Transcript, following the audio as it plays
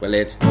Well,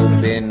 it's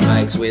open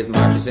mics with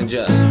Marcus and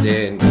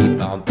Justin.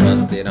 Keep on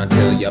thrusting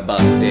until you're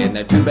busting.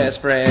 They're two best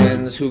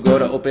friends who go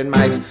to open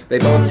mics. They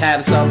both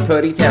have some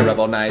pretty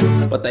terrible nights,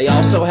 but they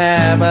also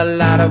have a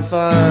lot of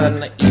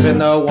fun, even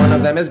though one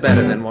of them is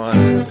better than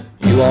one.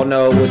 You all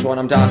know which one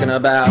I'm talking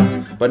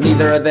about, but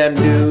neither of them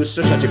do,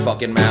 so shut your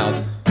fucking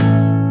mouth.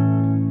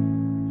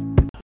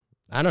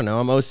 I don't know.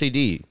 I'm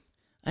OCD.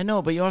 I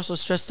know, but you're also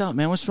stressed out,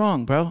 man. What's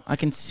wrong, bro? I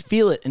can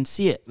feel it and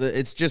see it.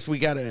 It's just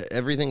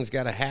everything's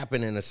got to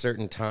happen in a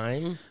certain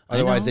time.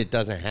 Otherwise, it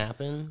doesn't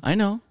happen. I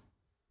know.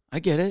 I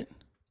get it.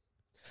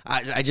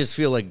 I just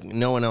feel like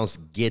no one else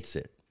gets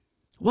it.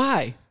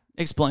 Why?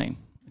 Explain.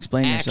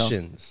 Explain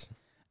yourself.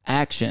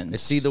 Actions. I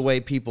see the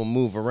way people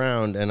move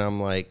around, and I'm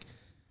like,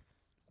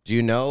 do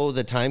you know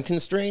the time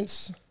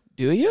constraints?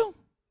 Do you?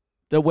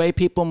 The way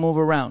people move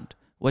around.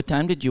 What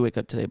time did you wake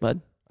up today, bud?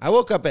 I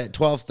woke up at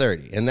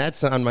 12:30, and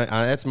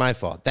that's my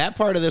fault. That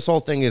part of this whole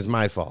thing is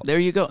my fault. There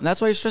you go. And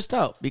that's why you're stressed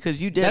out, because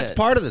you did That's it.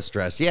 part of the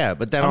stress, yeah.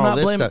 But then all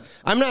this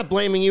stuff. I'm not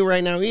blaming you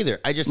right now either.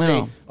 I just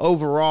say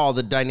overall,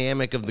 the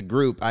dynamic of the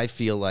group, I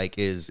feel like,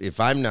 is if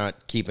I'm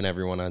not keeping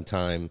everyone on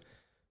time,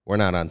 we're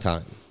not on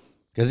time.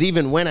 Because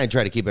even when I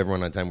try to keep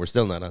everyone on time, we're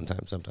still not on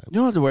time sometimes. You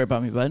don't have to worry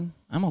about me, bud.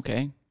 I'm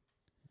okay.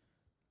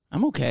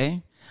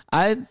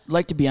 I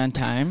like to be on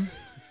time.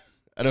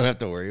 I don't have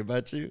to worry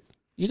about you.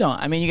 You don't.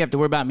 I mean, you have to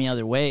worry about me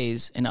other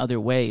ways. In other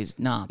ways,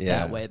 not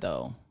that way,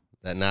 though.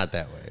 Not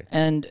that way.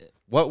 And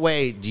what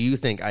way do you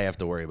think I have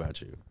to worry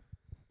about you?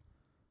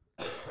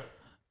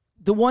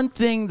 The one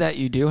thing that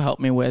you do help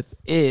me with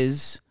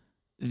is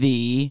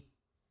the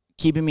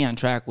keeping me on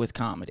track with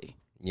comedy.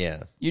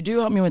 Yeah. You do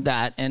help me with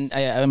that, and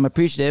I'm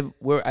appreciative.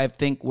 I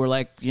think we're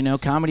like,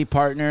 comedy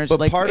partners, but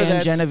like part of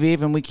and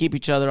Genevieve, and we keep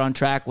each other on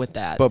track with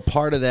that. But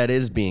part of that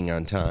is being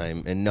on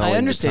time and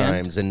knowing the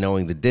times and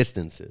knowing the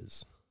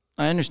distances.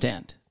 I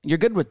understand. You're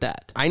good with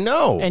that. I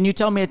know. And you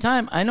tell me a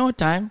time. I know a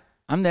time.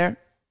 I'm there.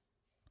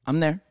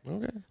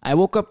 Okay. I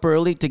woke up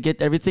early to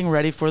get everything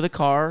ready for the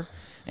car,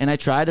 and I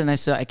tried, and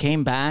I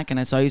came back, and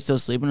I saw you still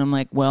sleeping. I'm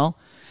like, well,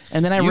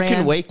 and then You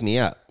can wake me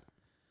up.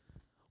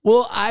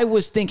 Well, I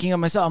was thinking of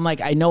myself. I'm like,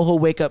 I know he'll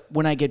wake up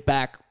when I get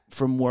back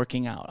from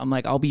working out. I'm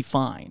like, I'll be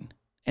fine,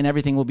 and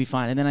everything will be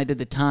fine. And then I did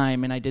the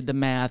time, and I did the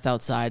math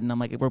outside, and I'm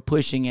like, we're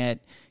pushing it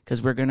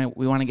because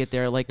we want to get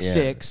there like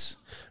 6.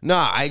 No,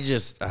 I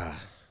just...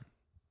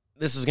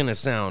 This is going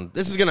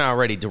to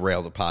already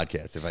derail the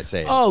podcast if I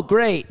say it. Oh,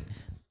 great.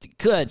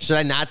 Good. Should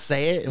I not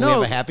say it and we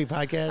have a happy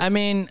podcast? I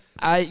mean,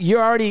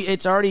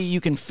 it's already, you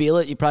can feel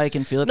it. You probably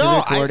can feel it through No,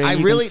 the recording. I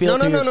You really- can feel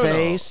no, it through no, your no, no.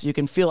 face. You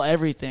can feel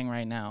everything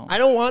right now. I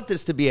don't want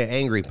this to be an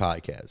angry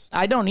podcast.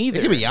 I don't either.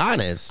 You can be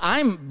honest.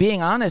 I'm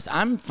being honest.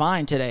 I'm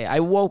fine today.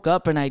 I woke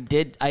up and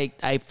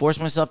I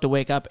forced myself to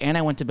wake up, and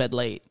I went to bed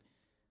late.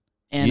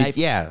 And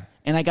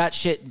and I got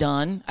shit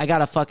done. I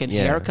got a fucking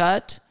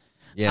haircut.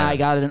 Yeah. I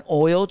got an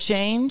oil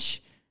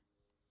change.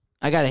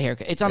 I got a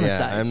haircut. It's on the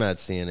sides. I'm not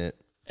seeing it.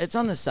 It's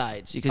on the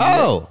sides.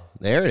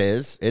 There it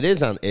is. It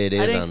is on the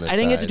sides. I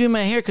didn't get to do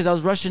my hair because I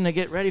was rushing to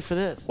get ready for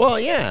this. Well,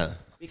 yeah.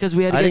 Because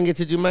we had. I didn't get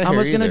to do my hair. I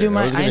was gonna either. do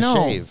my. I was gonna know.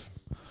 shave,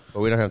 but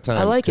we don't have time.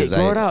 I like it.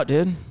 Grow it out,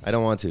 dude. I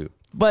don't want to.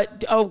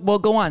 But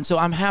go on. So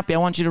I'm happy. I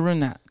want you to ruin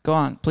that. Go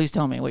on. Please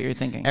tell me what you're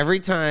thinking. Every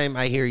time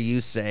I hear you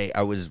say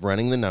I was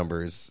running the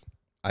numbers,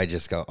 I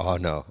just go, oh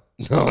no.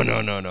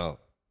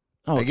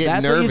 Oh, I get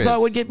that's nervous. what you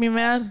thought would get me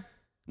mad?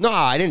 No,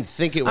 I didn't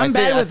think it. I'm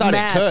bad I with thought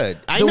math. it could.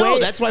 I The know. way-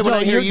 That's why when no,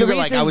 I hear you're- you the were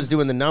like, I reason- was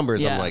doing the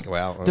numbers. Yeah. I'm like,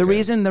 well, okay. The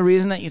reason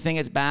that you think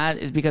it's bad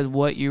is because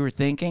what you were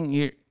thinking.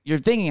 You're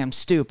thinking I'm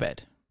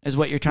stupid. Is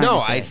what you're trying to No,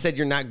 say. I said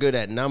you're not good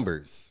at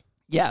numbers.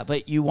 Yeah,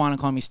 but you want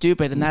to call me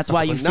stupid, and that's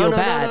why you feel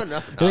bad. No.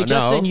 You're like,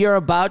 Justin, you're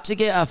about to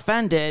get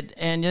offended,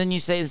 and then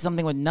you say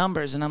something with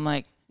numbers, and I'm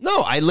like,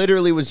 No, I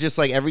literally was just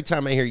like, every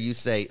time I hear you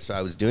say, so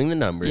I was doing the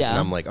numbers, and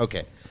I'm like,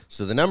 okay,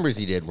 so the numbers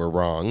you did were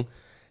wrong,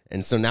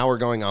 and so now we're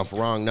going off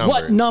wrong numbers.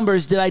 what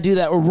numbers did I do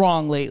that were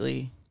wrong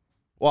lately?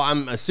 Well,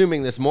 I'm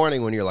assuming this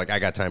morning when you're like, I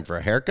got time for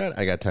a haircut,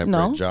 I got time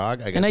for a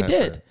jog. And I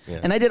did.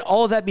 And I did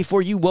all of that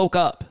before you woke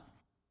up.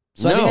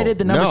 So I think I did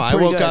the numbers No, I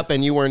pretty woke good. up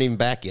and you weren't even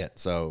back yet.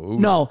 So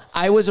No,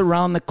 I was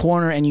around the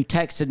corner and you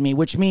texted me,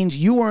 which means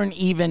you weren't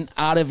even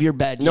out of your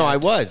bed yet. No, I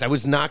was. I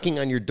was knocking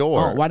on your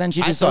door. Oh, why didn't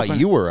you just I thought open-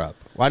 you were up.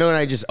 Why don't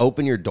I just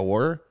open your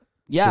door?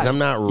 Yeah, because I'm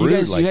not rude you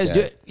guys that. do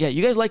it. Yeah,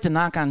 you guys like to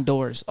knock on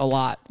doors a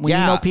lot when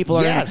Yeah, you know people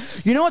are.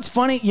 yes. You know what's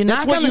funny?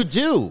 That's what you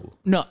do.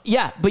 No,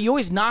 yeah, but you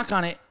always knock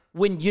on it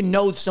when you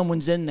know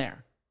someone's in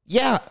there.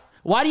 Yeah.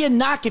 Why do you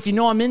knock if you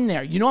know I'm in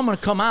there? You know I'm going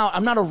to come out.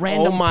 I'm not a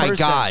random Oh my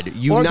person. God.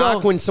 You Or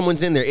knock when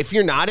someone's in there. If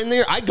you're not in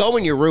there, I go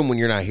in your room when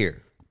you're not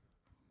here.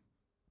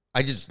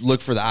 I just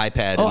look for the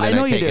iPad and then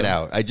I take it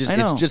out.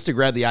 It's just to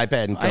grab the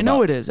iPad and come I know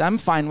up. it is. I'm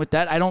fine with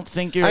that. I don't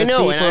think you're I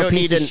know, a thief and or a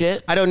piece of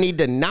shit. I don't need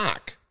to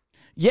knock.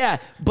 Yeah,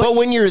 But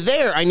when you're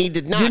there, I need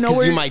to knock You know because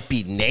where- you might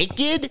be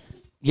naked.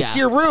 Yeah. It's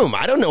your room.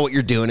 I don't know what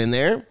you're doing in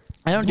there.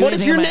 I don't do What if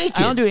anything you're in my- naked?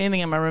 I don't do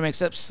anything in my room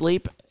except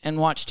sleep and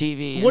watch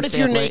TV. and What if stay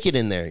you're up late. naked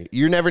in there?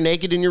 You're never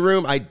naked in your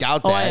room? I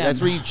doubt that. Oh, I am.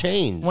 That's where you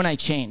change. When I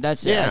change,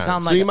 that's it. Yeah, It's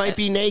not so like, you might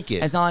be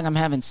naked. It's not like I'm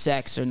having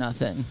sex or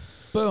nothing.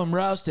 Boom,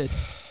 roasted.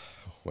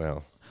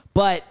 Well,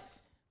 But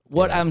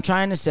what I'm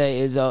trying to say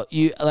is, I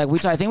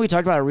think we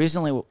talked about it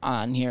recently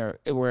on here,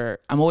 where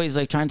I'm always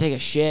like trying to take a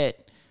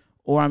shit,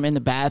 or I'm in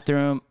the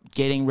bathroom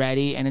getting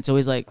ready, and it's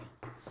always like,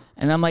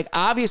 and I'm like,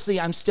 obviously,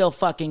 I'm still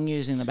fucking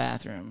using the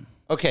bathroom.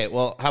 Okay,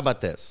 well, how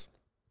about this?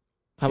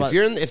 How about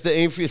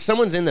if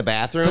someone's in the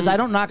bathroom, because I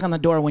don't knock on the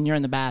door when you're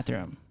in the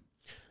bathroom.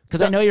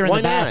 Because I know you're in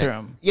the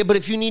bathroom. Not? Yeah, but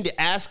if you need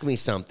to ask me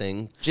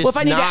something, just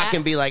knock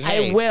and be like,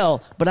 hey. I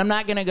will, but I'm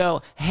not going to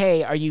go,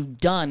 hey, are you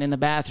done in the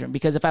bathroom?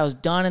 Because if I was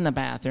done in the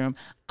bathroom,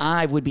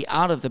 I would be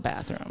out of the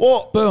bathroom.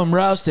 Well, boom,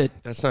 roasted.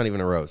 That's not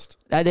even a roast.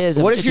 That is.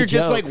 What if you're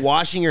just like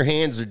washing your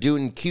hands or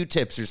doing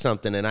Q-tips or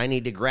something, and I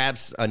need to grab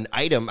an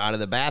item out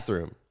of the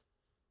bathroom?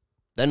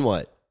 Then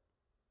what?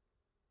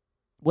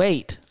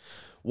 Wait.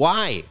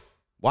 Why?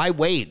 Why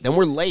wait? Then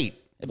we're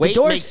late. Wait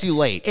makes you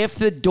late. If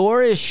the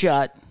door is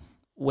shut,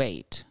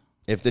 wait.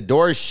 If the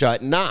door is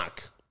shut,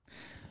 knock.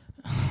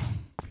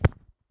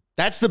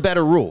 That's the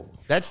better rule.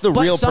 That's the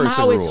real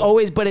person rule.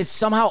 It's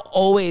somehow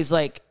always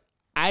like,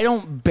 I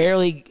don't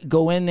barely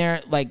go in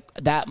there like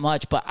that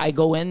much, but I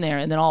go in there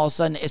and then all of a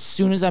sudden, as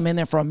soon as I'm in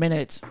there for a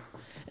minute,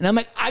 and I'm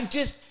like, I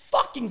just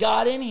fucking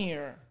got in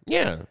here.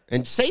 Yeah,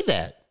 and say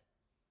that.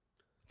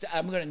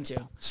 I'm going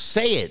to.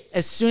 Say it.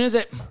 As soon as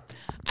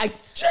I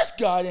just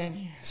got in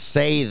here.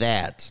 Say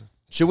that.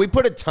 Should we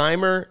put a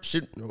timer?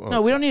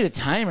 No, we don't need a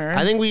timer.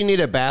 I think we need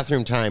a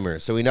bathroom timer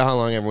so we know how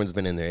long everyone's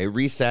been in there. It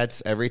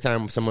resets every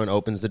time someone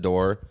opens the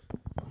door.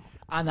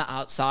 On the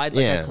outside,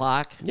 like a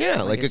clock?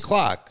 Yeah, like a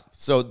clock.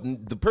 So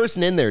the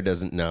person in there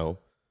doesn't know,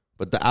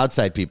 but the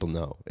outside people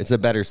know. It's a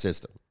better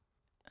system.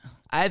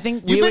 I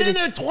think you've been in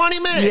there 20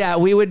 minutes. Yeah,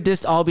 we would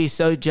just all be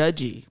so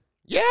judgy.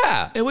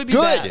 Yeah. It would be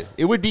good. Bad.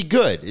 It would be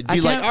good. It'd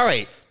be like, all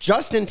right,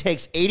 Justin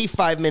takes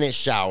 85-minute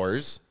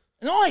showers.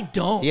 No, I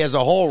don't. He has a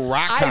whole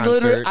rock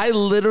concert. I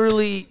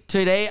literally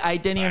today I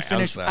didn't even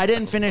finish. I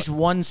didn't finish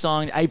one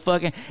song. I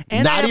fucking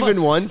not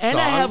even one song. And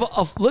I have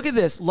a look at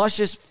this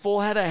luscious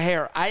full head of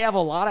hair. I have a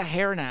lot of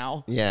hair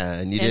now. Yeah,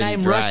 and you didn't.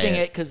 And I'm rushing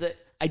it because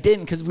I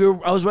didn't because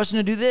I was rushing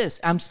to do this.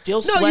 I'm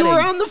still sweating. No, you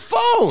were on the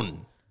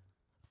phone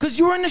because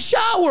you were in the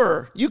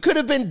shower. You could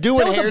have been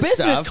doing hair stuff. That was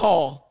a business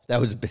call. That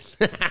was a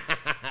business.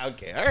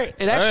 Okay, all right.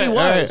 It actually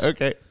was.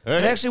 Okay, all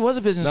right. It actually was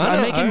a business call.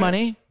 I'm making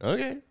money.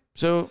 Okay,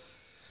 so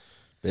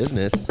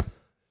business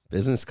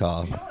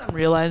call. You know what I'm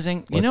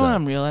realizing?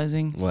 I'm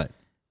realizing? What?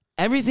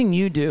 Everything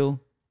you do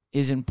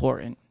is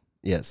important.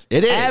 Yes,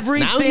 it is.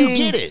 Everything, now you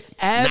get it.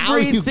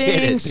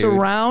 Everything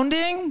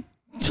surrounding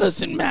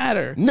doesn't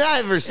matter.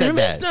 Never said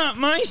that. It's not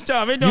my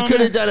stuff. You could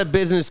have done a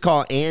business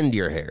call and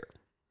your hair.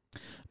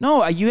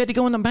 No, you had to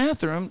go in the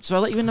bathroom, so I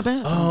let you in the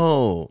bathroom.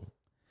 Oh.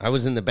 I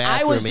was in the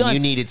bathroom and you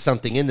needed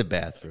something in the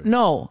bathroom.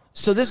 No.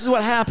 So this is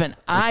what happened.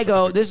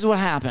 This is what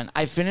happened.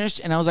 I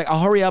finished and I was like,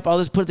 I'll hurry up. I'll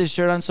just put this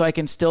shirt on so I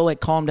can still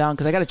like calm down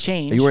because I got to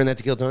change. Are you wearing that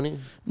to kill Tony?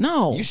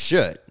 No. You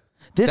should.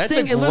 That's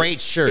a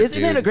great shirt,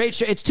 Isn't it a great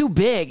shirt? It's too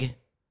big.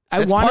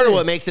 That's part of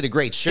what makes it a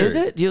great shirt. Is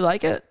it? Do you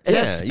like it?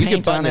 Yeah, you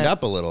can button it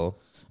up a little.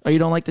 Oh, you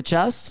don't like the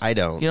chest? I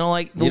don't. You don't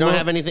like You don't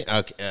have anything?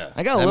 Okay. Yeah.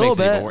 I got a little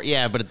bit.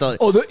 Yeah, but it does.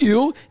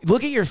 You?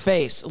 Look at your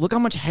face. Look how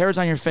much hair is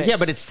on your face. Yeah,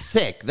 but it's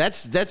thick.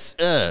 It's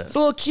a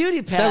little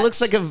cutie patch. That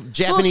looks like a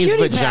Japanese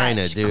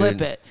vagina, dude.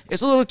 Clip it.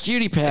 It's a little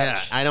cutie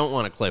patch. Yeah, I don't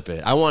want to clip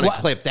it. I want to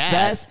clip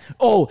that.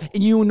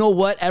 And you know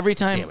what? Every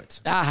time. Damn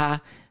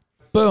it.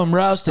 Boom,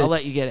 roasted. I'll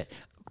let you get it.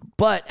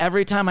 But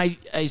every time I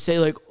say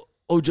like,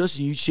 oh,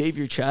 Justin, you shave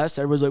your chest,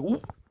 everyone's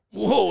like,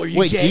 whoa, are you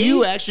Wait, gay? do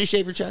you actually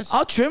shave your chest?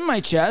 I'll trim my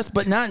chest,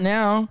 but not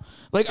now.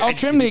 Like, I'll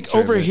trim like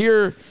over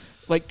here,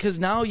 like, because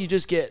now you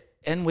just get,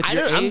 and with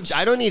your age.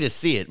 I don't need to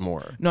see it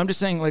more. No, I'm just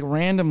saying, like,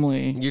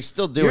 randomly. You're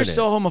still doing it. You're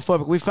so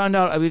homophobic. We found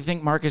out, we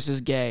think Marcus is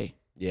gay.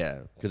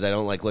 Yeah, because I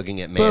don't like looking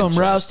at man Boom, chest.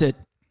 roasted.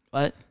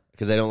 What?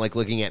 Because I don't like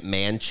looking at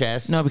man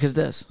chest. No, because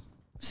this.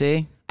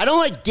 See? I don't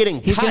like getting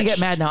touched. He's going to get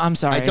mad now. I'm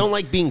sorry. I don't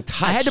like being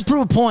touched. I had to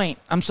prove a point.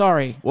 I'm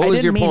sorry. What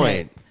was your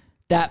point?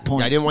 That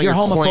point. I didn't want your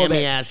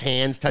clammy ass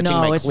hands touching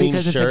my clean shirt. No,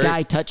 it's because it's a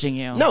guy touching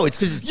you. No, it's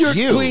because it's your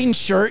clean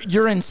shirt.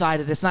 You're inside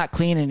it. It's not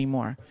clean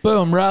anymore.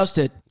 Boom,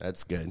 roasted.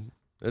 That's good.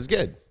 That's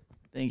good.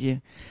 Thank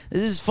you.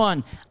 This is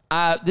fun.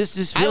 This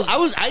just feels.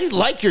 I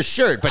like your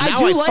shirt, but now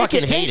I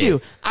fucking hate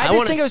it. I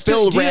want to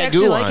spill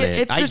ragu on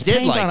it. I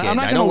did like it.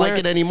 I don't like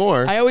it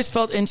anymore. I always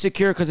felt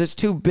insecure because it's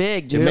too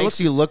big, dude. It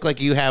makes you look like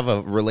you have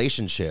a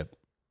relationship.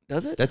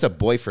 Does it? That's a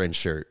boyfriend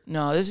shirt.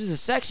 No, this is a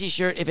sexy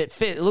shirt. If it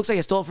fit, it looks like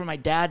I stole it from my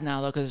dad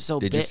now though because it's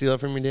so big. Did you steal it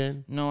from your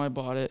dad? No, I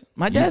bought it.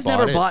 My dad's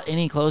never bought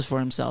any clothes for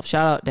himself.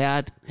 Shout out,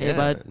 Dad. Hey,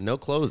 bud. No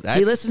clothes.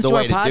 He listens to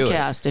our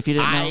podcast. If you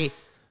didn't know,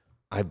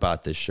 I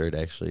bought this shirt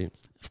actually.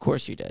 Of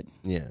course you did.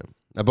 Yeah,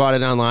 I bought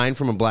it online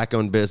from a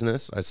black-owned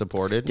business. I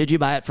supported. Did you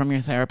buy it from your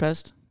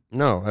therapist?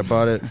 No, I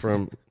bought it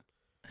from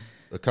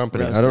a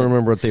company. I don't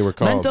remember what they were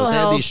called.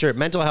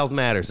 Mental health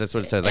matters. That's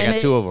what it says. I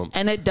got two of them.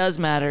 And it does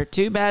matter.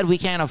 Too bad we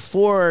can't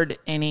afford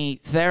any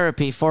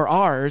therapy for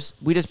ours.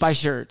 We just buy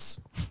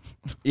shirts.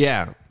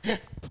 Yeah.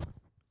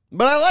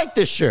 But I like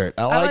this shirt.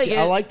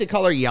 I like the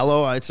color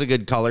yellow. It's a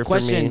good color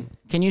for me.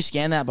 Can you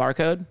scan that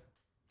barcode?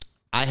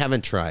 I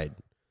haven't tried.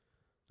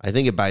 I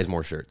think it buys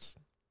more shirts.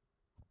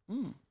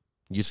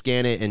 You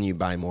scan it and you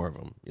buy more of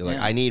them. You're like,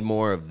 I need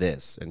more of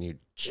this. And you...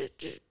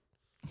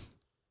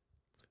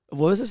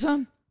 What was the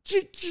sound?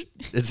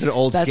 It's an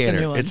old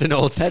scanner. It's an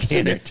old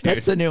scanner, dude.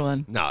 That's the new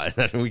one. No,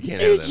 we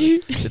can't have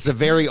that. It's a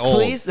very old.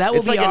 Please, that will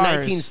it's be like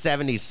ours. a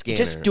 1970s scanner.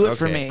 Just do it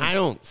for me. I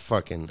don't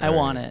fucking... I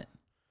want it.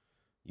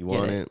 You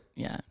want it?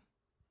 Yeah.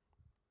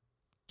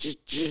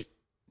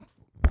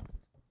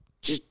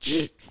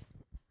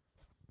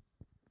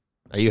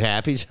 Are you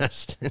happy,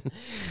 Justin?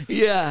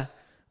 Yeah.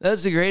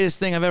 That's the greatest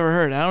thing I've ever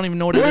heard. I don't even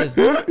know what it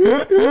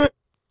is.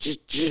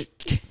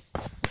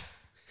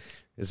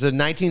 It's a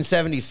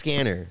 1970s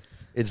scanner.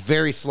 It's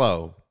very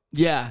slow.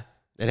 Yeah.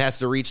 It has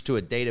to reach to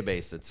a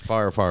database that's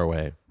far, far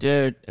away.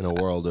 Dude. In a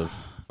world of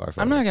far,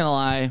 far I'm away. not going to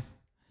lie.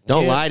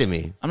 Don't lie to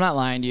me. I'm not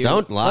lying to you.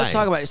 Don't lie. Let's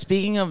talk about it.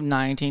 Speaking of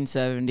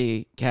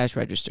 1970 cash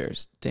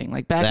registers thing,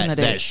 like back in the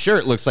day. That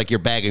shirt looks like you're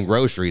bagging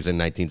groceries in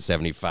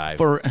 1975.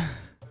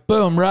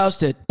 Boom,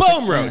 roasted.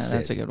 Boom, roasted. Yeah,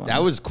 that's a good one.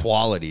 That was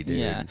quality, dude.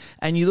 Yeah.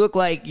 And you look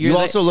like you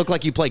also look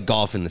like you played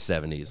golf in the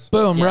 70s.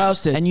 Boom,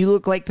 roasted. And you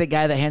look like the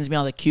guy that hands me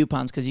all the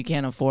coupons because you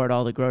can't afford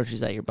all the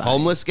groceries that you're buying.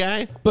 Homeless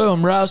guy?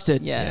 Boom,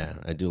 roasted. Yeah,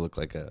 I do look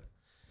like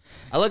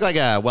I look like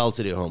a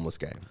well-to-do homeless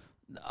guy.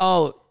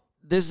 Oh,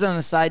 this is on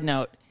a side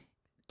note.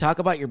 Talk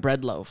about your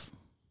bread loaf.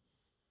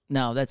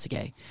 No, that's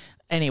okay.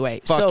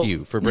 Anyway, Fuck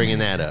you for bringing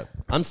that up.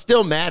 I'm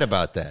still mad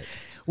about that.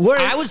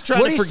 I was trying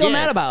to forget. What are you still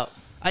mad about?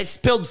 I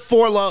spilled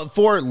four loaves.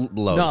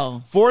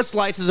 No. 4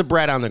 slices of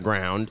bread on the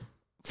ground.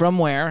 From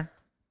where?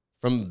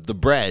 From the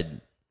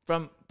bread.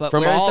 From where's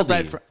Aldi. The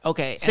bread from?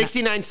 Okay.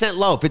 69-cent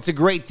loaf. It's a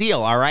great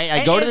deal, all right?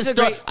 I go to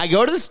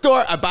the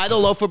store, I buy the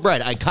loaf of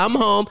bread. I come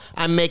home,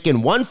 I'm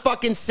making one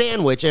fucking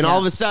sandwich, and all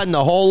of a sudden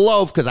the whole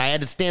loaf, because I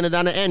had to stand it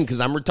on the end because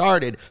I'm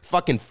retarded,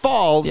 fucking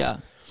falls. Yeah.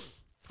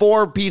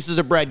 4 pieces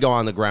of bread go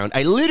on the ground.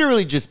 I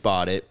literally just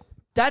bought it.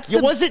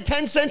 Was it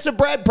 10 cents of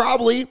bread?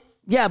 Probably.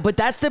 Yeah, but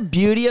that's the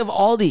beauty of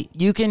Aldi.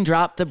 You can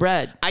drop the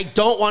bread. I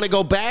don't want to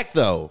go back,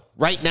 though.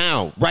 Right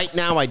now,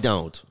 I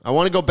don't. I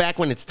want to go back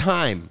when it's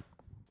time.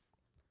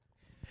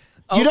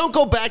 Oh. You don't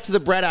go back to the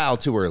bread aisle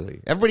too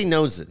early. Everybody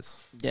knows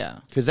this. Yeah.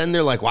 Because then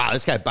they're like, wow,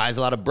 this guy buys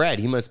a lot of bread.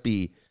 He must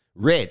be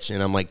rich.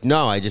 And I'm like,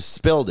 no, I just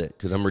spilled it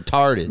because I'm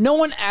retarded. No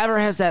one ever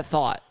has that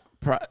thought.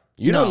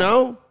 You don't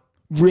know?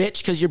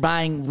 Rich because you're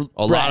buying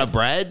a lot of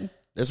bread?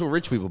 That's what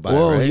rich people buy,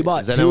 Whoa, right? You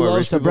bought 2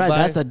 loaves of bread.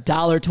 That's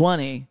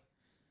 $1.20.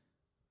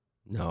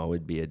 No,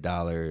 it'd be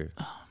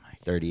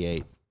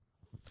 $1.38.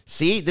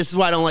 See, this is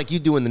why I don't like you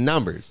doing the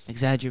numbers.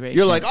 Exaggeration.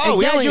 You're like, oh,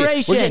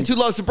 we're getting 2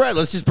 loaves of bread.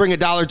 Let's just bring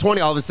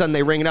 $1.20. All of a sudden,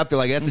 they ring it up. They're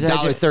like, that's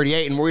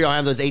 $1.38, and we don't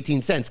have those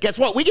 18 cents. Guess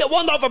what? We get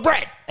 1 loaf of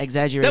bread.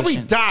 Exaggeration. Then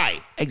we die.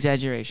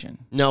 Exaggeration.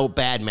 No,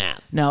 bad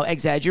math. No,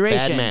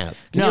 exaggeration. Bad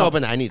math. Can you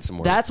open? I need some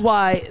more. That's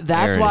why.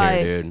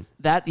 Here,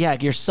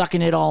 dude. You're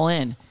sucking it all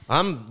in.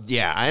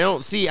 I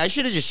don't see. I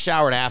should have just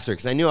showered after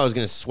because I knew I was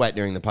going to sweat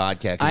during the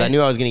podcast because I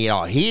knew I was going to get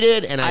all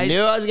heated and I knew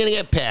I was going to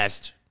get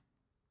pissed.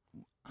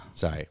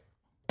 Sorry.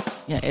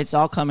 Yeah, it's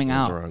all coming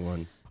out. That's the wrong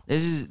one.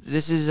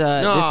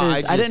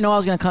 I didn't know I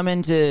was going to come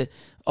into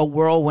a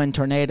whirlwind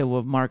tornado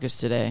with Marcus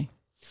today.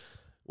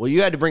 Well,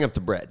 you had to bring up the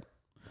bread.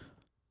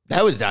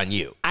 That was on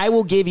you. I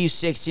will give you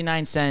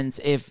 69 cents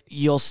if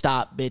you'll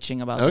stop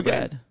bitching about the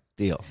bread.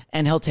 Deal.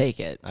 And he'll take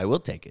it. I will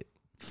take it.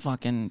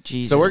 Fucking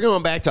Jesus. So we're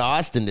going back to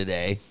Austin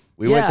today.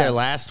 We went there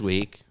last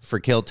week for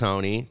Kill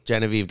Tony.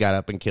 Genevieve got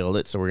up and killed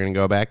it, so we're going to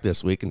go back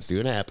this week and see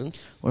what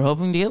happens. We're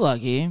hoping to get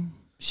lucky.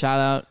 Shout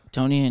out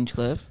Tony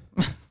Hinchcliffe,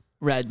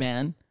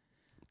 Redman,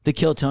 the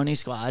Kill Tony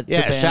squad.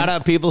 Yeah, shout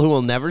out people who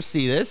will never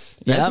see this.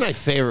 That's my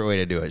favorite way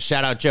to do it.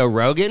 Shout out Joe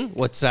Rogan.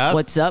 What's up?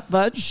 What's up,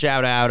 bud?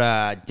 Shout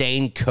out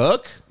Dane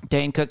Cook.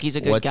 Dane Cook, he's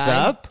a good guy. What's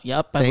up?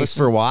 Yep. Thanks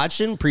for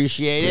watching.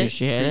 Appreciate it.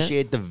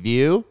 Appreciate the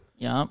view.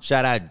 Yep.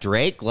 Shout out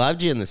Drake.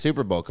 Loved you in the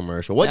Super Bowl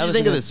commercial. What did you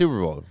think of the Super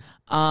Bowl?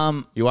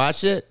 You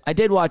watched it? I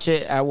did watch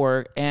it at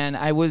work, and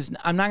I'm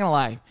not going to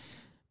lie.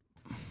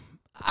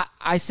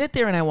 I sit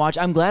there and I watch.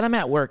 I'm glad I'm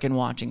at work and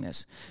watching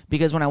this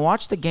because when I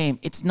watch the game,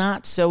 it's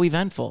not so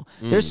eventful.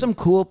 There's some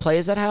cool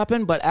plays that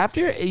happen, but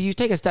after you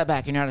take a step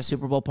back and you're at a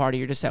Super Bowl party,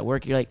 you're just at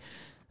work, you're like,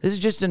 this is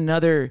just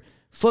another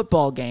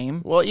football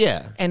game. Well,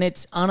 yeah. And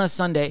it's on a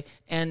Sunday,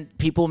 and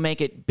people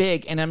make it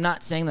big, and I'm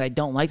not saying that I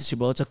don't like the Super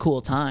Bowl. It's a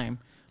cool time.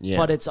 Yeah.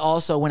 But it's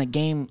also when a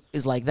game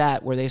is like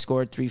that where they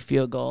scored 3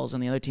 field goals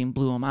and the other team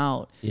blew them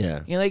out.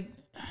 Yeah. You're like,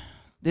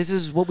 this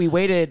is what we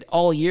waited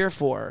all year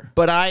for.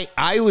 But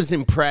I was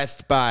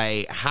impressed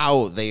by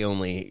how they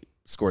only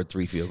scored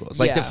 3 field goals.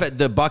 Like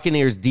the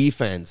Buccaneers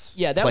defense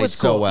played was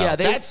cool. So well. Yeah,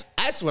 that's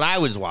what I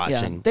was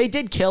watching. Yeah, they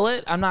did kill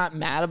it. I'm not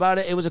mad about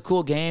it. It was a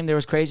cool game. There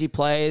was crazy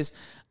plays.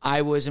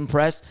 I was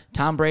impressed.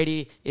 Tom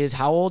Brady is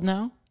how old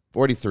now?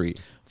 43.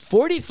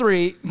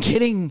 43,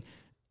 getting...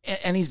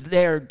 And he's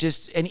there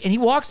and he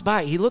walks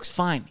by. He looks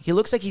fine. He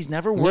looks like he's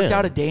never worked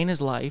out a day in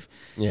his life.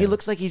 Yeah. He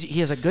looks like he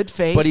has a good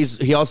face. But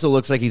he also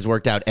looks like he's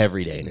worked out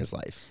every day in his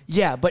life.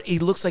 Yeah, but he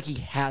looks like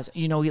he has.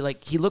 He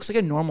looks like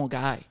a normal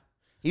guy.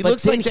 He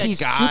looks like that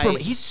guy.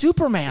 He's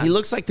Superman. He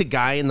looks like the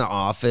guy in the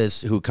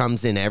office who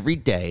comes in every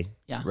day.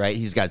 Yeah. Right?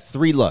 He's got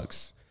 3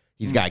 looks.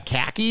 He's got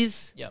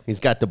khakis. Yep.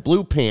 He's got the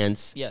blue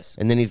pants. Yes.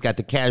 And then he's got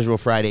the casual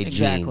Friday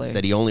Exactly. jeans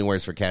that he only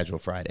wears for casual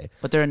Friday.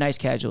 But they're a nice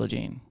casual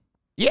jean.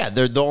 Yeah,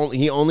 they're the only,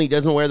 he only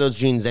doesn't wear those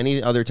jeans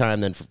any other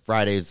time than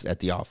Fridays at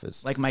the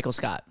office. Like Michael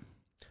Scott.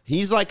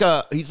 He's like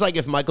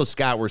if Michael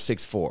Scott were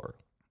 6'4".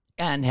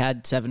 And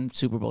had 7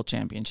 Super Bowl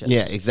championships.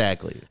 Yeah,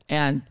 exactly.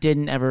 And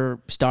didn't ever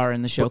star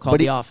in the show called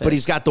The Office. But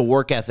he's got the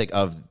work ethic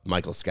of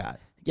Michael Scott.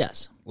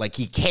 Yes. Like,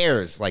 he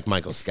cares like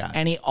Michael Scott.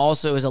 And he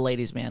also is a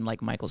ladies' man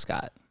like Michael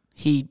Scott.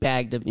 He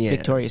bagged a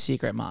Victoria's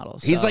Secret model.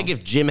 So. He's like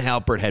if Jim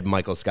Halpert had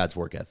Michael Scott's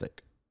work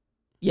ethic.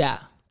 Yeah.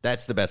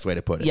 That's the best way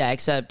to put it. Yeah,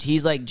 except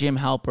he's like Jim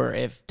Halpert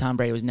if Tom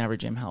Brady was never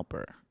Jim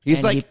Halpert.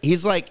 He's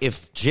like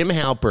if Jim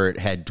Halpert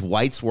had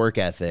Dwight's work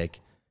ethic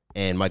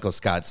and Michael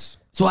Scott's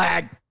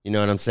swag. You know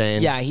what I'm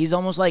saying? Yeah, he's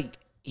almost like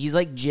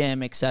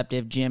Jim, except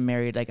if Jim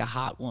married like a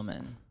hot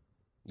woman.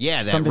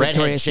 Yeah, that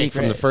redhead chick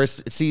from the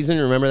first season.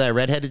 Remember that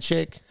redheaded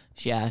chick?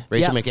 Yeah.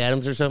 Rachel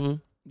McAdams or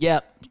something?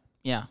 Yep.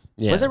 Yeah.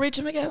 Was it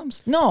Rachel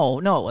McAdams? No,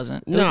 it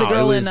wasn't. It was the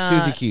girl it was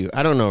Susie Q.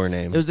 I don't know her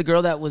name. It was the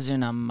girl that was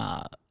in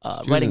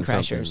Wedding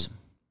Crashers.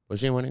 Was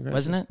she in Wedding Crashers?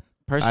 Wasn't it?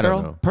 Purse I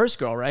Girl? don't know. Purse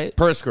Girl, right?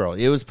 Purse Girl.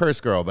 It was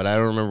Purse Girl, but I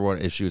don't remember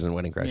if she was in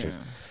Wedding Crashers.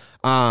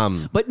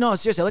 Yeah. But no,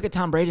 seriously, I look at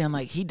Tom Brady and I'm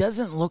like, he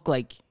doesn't look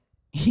like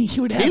he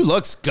would have. He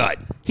looks good.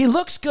 He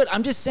looks good.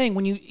 I'm just saying,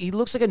 he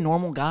looks like a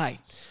normal guy.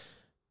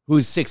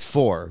 Who's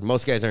 6'4".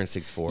 Most guys aren't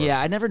 6'4". Yeah,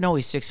 I never know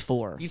he's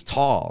 6'4". He's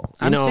tall.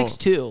 I'm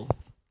 6'2".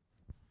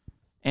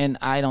 And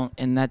I don't,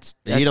 and that's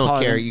you don't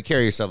taller carry. than, You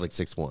carry yourself like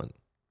 6'1".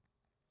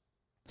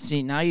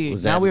 See,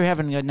 now we're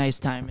having a nice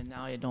time, and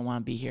now I don't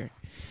want to be here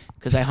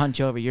because I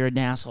hunch over. You're an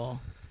asshole.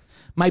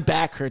 My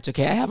back hurts.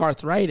 Okay, I have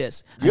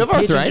arthritis. You have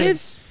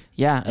arthritis?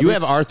 Yeah. You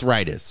have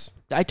arthritis.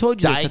 I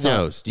told you.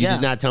 Diagnosed. You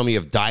did not tell me you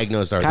have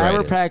diagnosed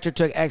arthritis. Chiropractor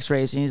took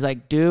X-rays, and he's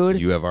like,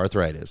 "Dude, you have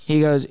arthritis." He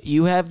goes,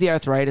 "You have the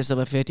arthritis of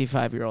a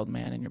 55-year-old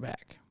man in your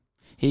back."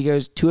 He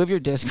goes, 2 of your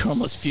discs are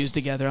almost fused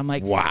together. I'm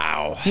like,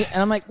 wow.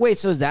 And I'm like, wait,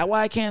 so is that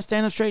why I can't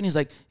stand up straight? And he's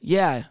like,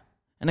 yeah.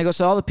 And I go,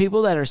 so all the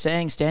people that are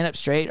saying stand up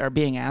straight are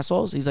being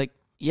assholes? He's like,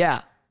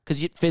 yeah,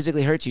 because it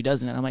physically hurts you,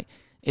 doesn't it? I'm like,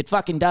 it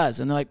fucking does.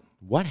 And they're like,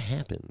 what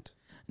happened?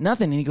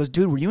 Nothing. And he goes,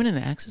 dude, were you in an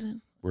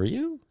accident? Were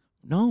you?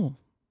 No.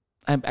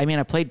 I mean,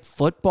 I played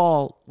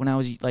football when I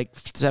was like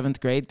 7th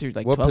grade through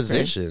like 12th grade. What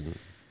position?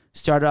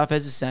 Started off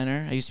as a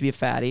center. I used to be a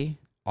fatty.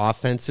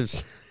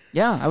 Offensive.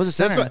 Yeah, I was a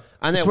center.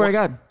 I swear to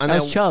God. I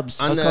was Chubbs.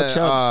 I was called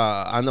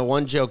Chubbs. On the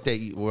one joke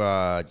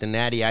that the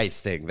Natty Ice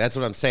thing, that's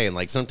what I'm saying.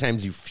 Like,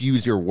 sometimes you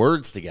fuse your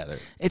words together.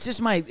 It's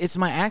just my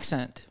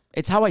accent.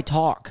 It's how I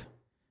talk.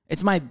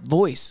 It's my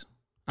voice.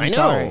 I know.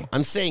 Sorry.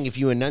 I'm saying if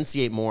you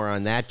enunciate more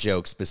on that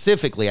joke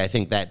specifically, I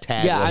think that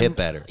tag will hit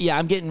better. Yeah,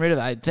 I'm getting rid of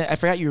that. I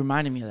forgot you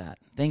reminded me of that.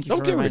 Thank you.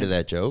 Don't get rid of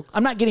that joke.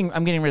 I'm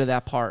getting rid of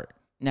that part.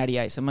 Natty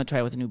Ice. I'm gonna try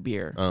it with a new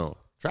beer. Oh,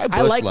 try Busch Light.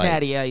 I like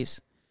Natty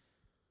Ice.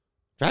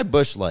 Try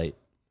Busch Light.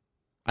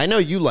 I know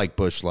you like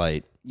Busch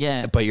Light.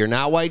 Yeah. But you're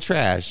not white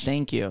trash.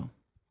 Thank you.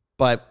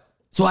 But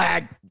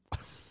swag.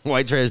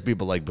 White trash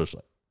people like Busch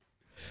Light.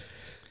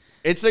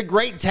 It's a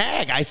great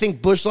tag. I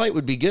think Busch Light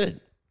would be good.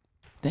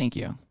 Thank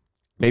you.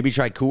 Maybe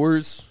try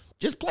Coors.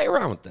 Just play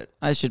around with it.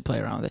 I should play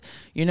around with it.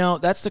 You know,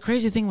 that's the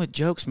crazy thing with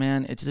jokes,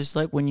 man. It's just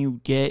like when you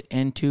get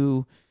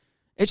into...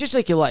 It's just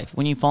like your life.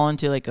 When you fall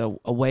into like a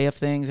way of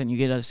things and you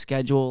get a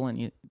schedule and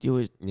you do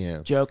a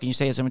joke and you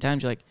say it so many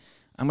times, you're like,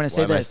 I'm going to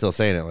say this. Why am I still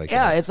saying it like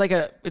that?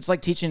 Yeah, it's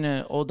like teaching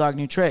an old dog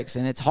new tricks,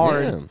 and it's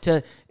hard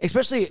to,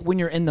 especially when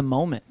you're in the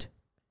moment.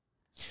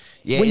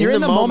 Yeah, when you're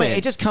in the moment,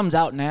 it just comes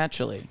out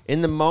naturally.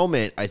 In the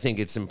moment, I think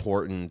it's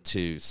important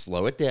to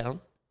slow it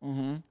down. Mm-hmm.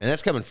 And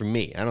that's coming from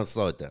me. I don't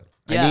slow it down.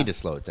 Yeah. I need to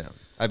slow it down.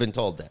 I've been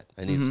told that.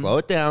 I need to slow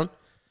it down.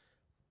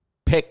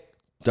 Pick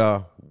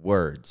the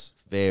words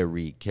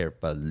very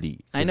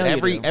carefully. I know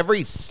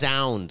every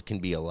sound can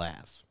be a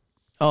laugh.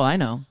 Oh, I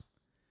know.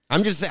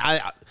 I'm just saying.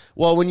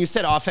 Well, when you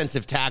said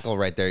offensive tackle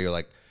right there, you're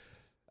like,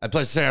 I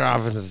played center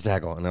offensive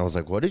tackle, and I was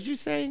like, what did you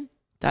say?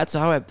 That's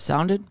how it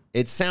sounded.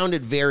 It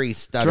sounded very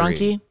stuttery.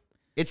 Drunky.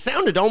 It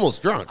sounded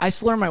almost drunk. I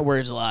slur my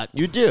words a lot.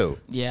 You do.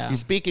 Yeah. You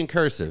speak in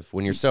cursive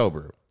when you're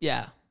sober.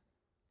 Yeah.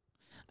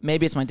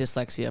 Maybe it's my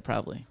dyslexia,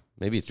 probably.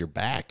 Maybe it's your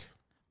back.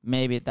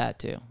 Maybe that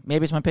too.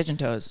 Maybe it's my pigeon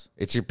toes.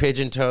 It's your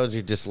pigeon toes,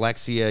 your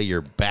dyslexia,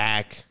 your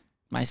back.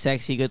 My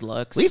sexy good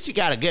looks. At least you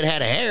got a good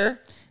head of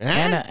hair.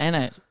 Huh? And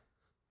a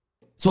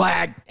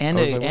swag. And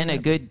a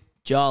good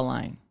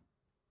jawline.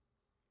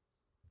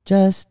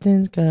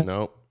 Justin's got...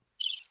 Nope.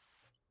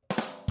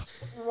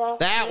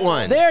 That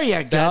one. There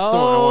you go. That's the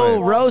one I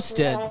wanted.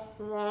 Roasted.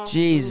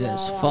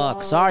 Jesus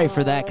fuck. Sorry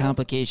for that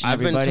complication,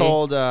 everybody.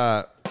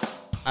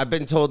 I've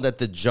been told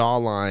that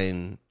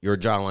your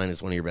jawline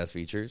is one of your best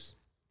features.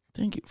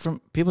 Thank you.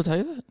 From people tell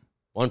you that?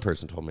 One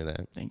person told me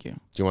that. Thank you. Do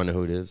you want to know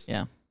who it is?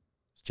 Yeah.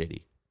 It's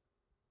JD.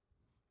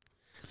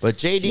 But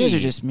JD, You guys are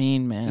just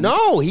mean, man.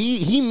 no,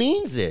 he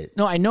means it.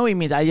 No, I know he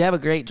means. You have a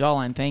great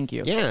jawline. Thank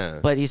you. Yeah.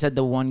 But he said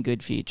the one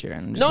good feature.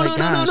 And I'm just No,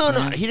 like, no.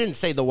 man. He didn't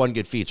say the one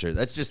good feature.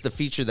 That's just the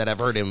feature that I've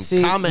heard him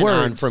See, comment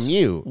on from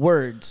you.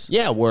 Words.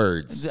 Yeah,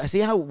 words. I see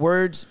how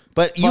words.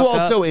 But you fuck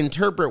also up.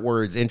 interpret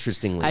words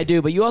interestingly. I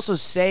do, but you also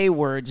say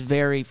words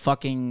very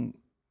fucking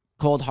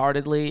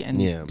cold-heartedly and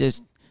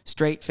just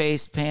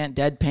straight-faced,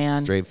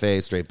 deadpan. Straight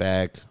face, straight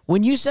back.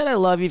 When you said I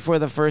love you for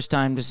the first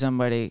time to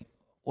somebody,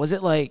 was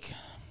it like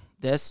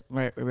this?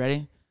 Right,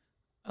 ready?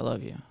 I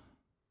love you.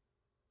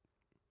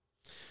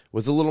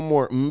 With a little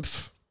more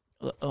oomph.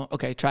 Oh,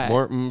 okay, try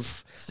More it.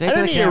 oomph. Say it I to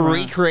don't the need to camera.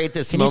 recreate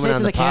this Can you say moment it on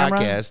to the the camera?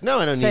 podcast. No,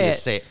 I don't Say need it. to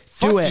say it. Do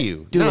Fuck it.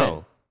 you. Do no.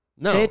 it.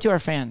 No. Say it to our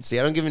fans. See,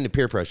 I don't give in to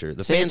peer pressure.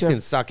 The Say it fans to our-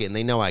 can suck it, and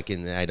they know I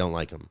don't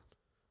like them.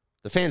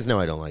 The fans know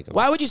I don't like them.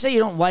 Why would you say you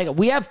don't like them?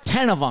 We have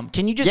 10 of them.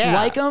 Can you just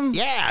like them?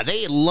 Yeah,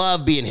 they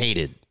love being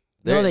hated.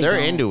 No, They're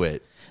don't. into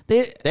it.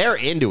 They're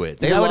into it.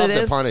 They that what love it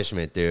the is?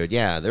 punishment, dude.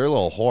 Yeah, they're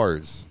little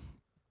whores.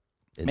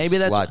 And Maybe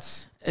that's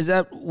sluts. Is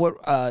that what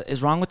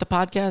is wrong with the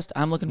podcast?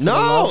 I'm looking for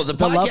No, the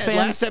the love podcast fans.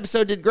 last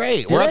episode did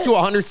great. Did We're it? up to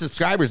 100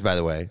 subscribers, by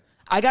the way.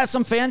 I got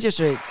some fans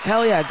yesterday.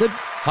 Hell yeah, good.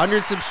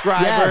 100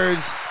 subscribers.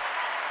 Yes.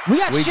 We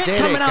got We shit did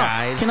coming it, out.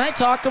 guys. Can I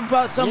talk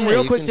about something Yeah,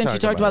 real you quick can since you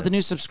talk talked about about the it.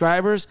 new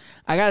subscribers?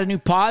 I got a new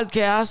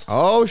podcast.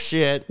 Oh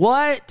shit!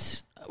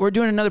 What? We're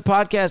doing another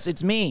podcast.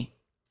 It's me.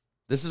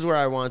 This is where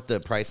I want the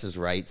Price is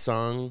Right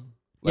song.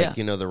 Like, Yeah.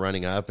 you know, the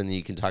running up, and then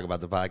you can talk about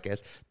the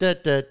podcast. Da,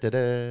 da, da,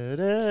 da,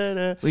 da,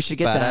 da. We should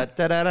get that.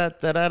 Da, da, da,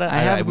 da, da, da. I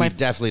have we my-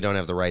 definitely don't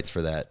have the rights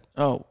for that.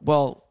 Oh,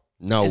 well.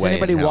 No is way in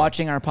anybody hell.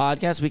 watching our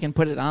podcast? We can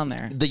put it on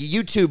there. The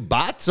YouTube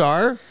bots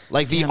are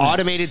like the Damn it.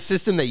 automated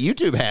system that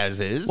YouTube has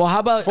is. Well,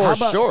 how about for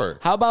sure?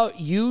 How about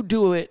you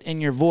do it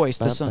in your voice?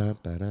 The song.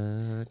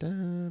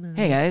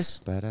 Hey guys,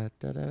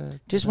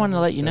 just wanted to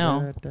let you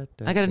know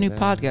I got a new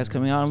podcast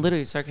coming out on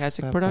Literally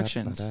Sarcastic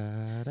Productions.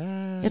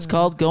 It's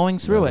called Going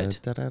Through It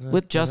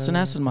with Justin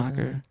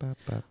Essenmacher.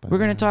 We're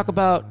going to talk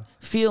about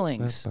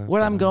feelings,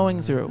 what I'm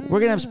going through. We're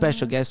going to have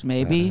special guests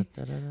maybe.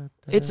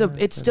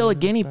 It's still a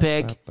guinea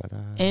pig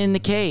in the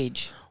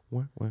cage.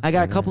 I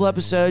got a couple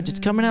episodes. It's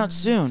coming out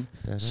soon.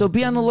 So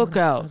be on the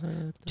lookout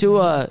to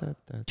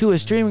a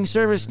streaming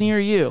service near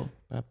you.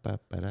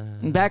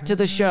 And back to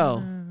the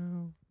show.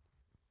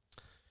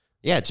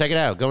 Yeah, check it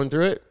out. Going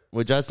through it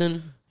with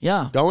Justin.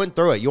 Yeah. Going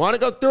through it. You want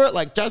to go through it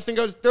like Justin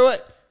goes through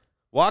it?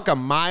 Walk a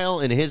mile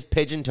in his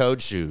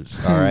pigeon-toed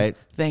shoes. All right.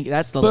 Thank you.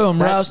 That's the Boom,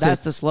 that- roasted. Oh,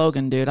 That's the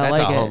slogan, dude. I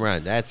That's like a it. home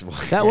run. That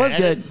was that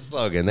good. is the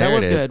slogan. That There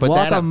was it is. good. Put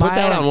Walk that, a put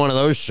that mile- on one of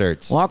those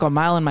shirts. Walk a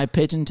mile in my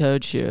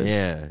pigeon-toed shoes.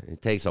 Yeah,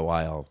 it takes a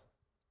while.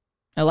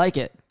 I like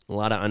it. A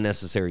lot of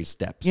unnecessary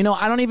steps. You know,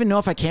 I don't even know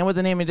if I can with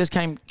the name. It just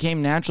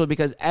came natural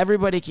because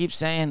everybody keeps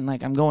saying,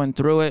 like, I'm going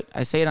through it.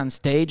 I say it on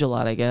stage a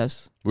lot, I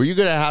guess. Were you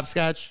good at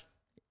hopscotch?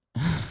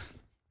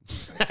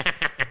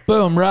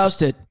 Boom,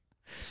 roasted.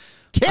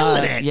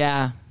 Killing it.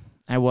 Yeah,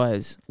 I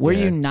was. Were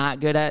Yeah. you not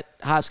good at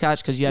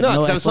hopscotch because you have No, no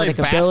 'cause I was playing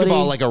athletic basketball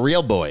ability? like a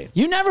real boy.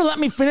 You never let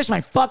me finish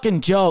my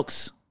fucking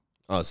jokes.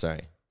 Oh,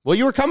 sorry. Well,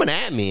 you were coming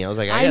at me. I was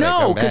like, I gotta know,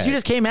 come because back. you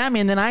just came at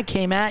me and then I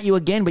came at you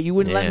again, but you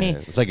wouldn't let me.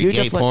 It's like a you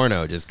gay deflect-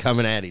 porno, just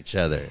coming at each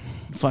other.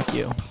 Fuck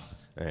you.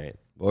 All right.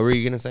 What were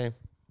you going to say?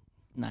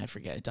 Nah, I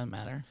forget. It doesn't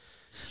matter.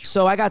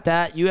 So I got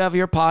that. You have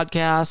your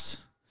podcast.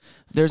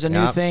 There's a new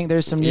Yep. thing.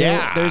 There's some new.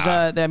 Yeah. There's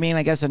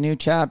I guess a new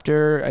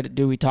chapter.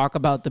 Do we talk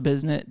about the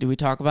business? Do we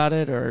talk about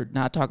it or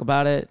not talk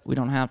about it? We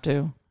don't have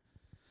to.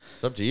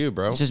 It's up to you,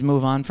 bro. Let's just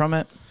move on from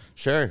it.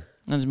 Sure.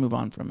 Let's move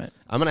on from it.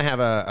 I'm going to have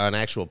an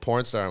actual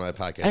porn star on my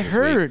podcast I this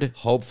heard. week,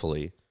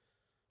 hopefully.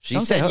 She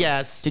Don't say said ho-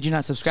 yes. Did you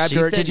not subscribe She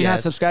to her? said Did you not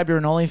yes. subscribe to her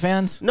on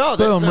OnlyFans? No,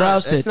 that's Boom, not,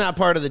 roasted. that's not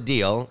part of the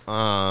deal.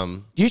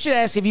 You should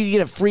ask if you could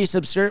get a free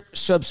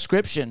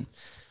subscription.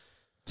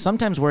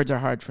 Sometimes words are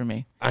hard for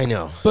me. I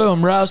know.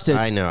 Boom, roasted.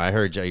 I know. I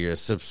heard your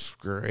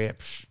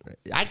subscription.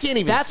 I can't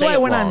even That's say why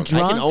it when wrong. I'm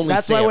drunk, I can only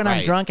that's say why it when I'm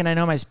right. drunk and I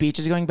know my speech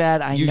is going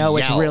bad, I You know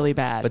it's yell, really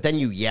bad. But then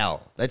you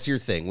yell. That's your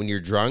thing. When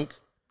you're drunk,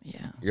 yeah.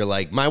 you're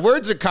like, my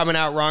words are coming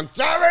out wrong.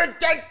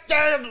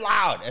 Damn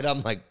loud. And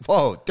I'm like,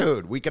 whoa,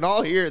 dude, we can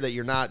all hear that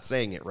you're not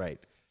saying it right.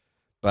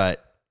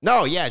 But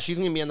no, yeah, she's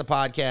going to be on the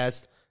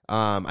podcast.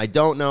 I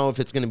don't know if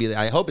it's going to be,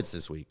 I hope it's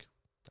this week.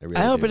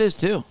 I hope it is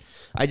too.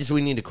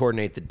 We need to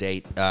coordinate the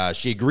date.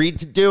 She agreed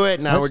to do it.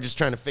 Now we're just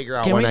trying to figure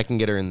out when I can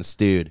get her in the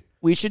studio.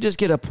 We should just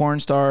get a porn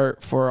star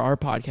for our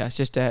podcast,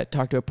 just to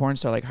talk to a porn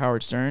star like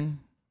Howard Stern.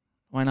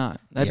 Why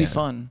not? That'd be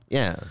fun.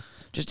 Yeah.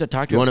 Just to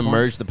talk to You a want to porn-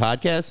 merge the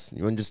podcast?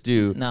 You want to just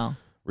do No.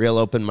 real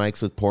open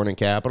mics with porn and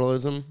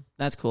capitalism?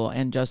 That's cool.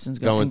 And Justin's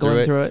Going through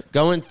it.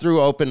 Going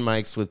through open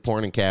mics with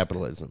porn and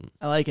capitalism.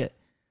 I like it.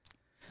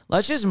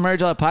 Let's just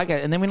merge all the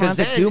podcast, and then we don't have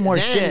to do more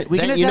shit. We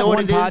can just have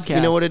one podcast.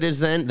 You know what it is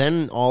then?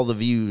 Then all the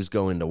views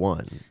go into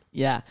one.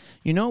 Yeah.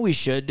 You know what we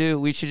should do?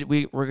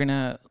 We're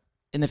gonna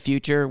in the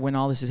future when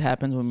all this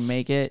happens, when we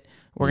make it,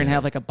 we're gonna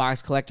have like a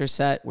box collector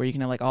set where you can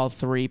have like all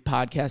three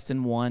podcasts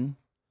in one.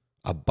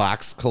 A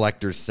box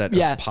collector set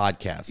Yeah. of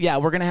podcasts. Yeah,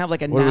 we're gonna have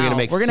like a What, now. are we gonna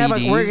make we're gonna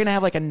CDs? have we're gonna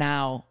have like a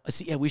now.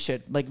 Yeah, we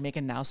should like make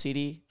a now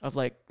CD of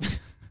like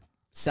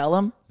Sell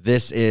them.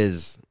 This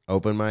is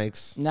open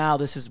mics. Now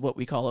this is what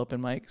we call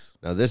open mics.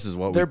 Now this is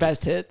what their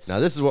best hits. Now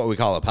this is what we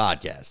call a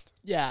podcast.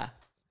 Yeah.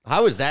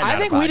 How is that? I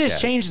think we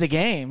just changed the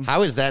game.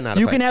 How is that not?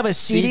 You can have a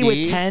CD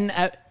with 10.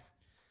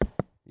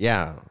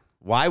 Yeah.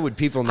 Why would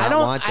people not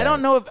want that? I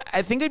don't know if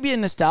I think it'd be a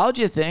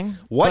nostalgia thing.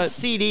 What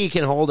CD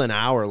can hold an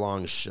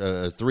hour-long,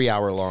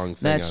 3-hour-long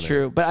thing? That's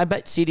true, but I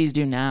bet CDs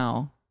do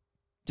now.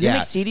 Do they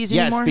make CDs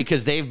anymore? Yes,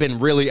 because they've been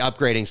really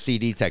upgrading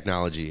CD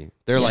technology.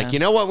 They're like, you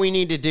know what we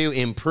need to do?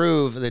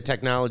 Improve the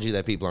technology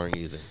that people aren't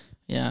using.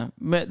 Yeah,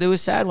 but it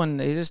was sad when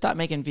they just stopped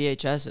making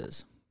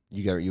VHSs.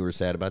 You were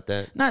sad about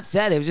that? Not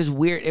sad. It was just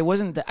weird. It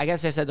wasn't. I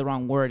guess I said the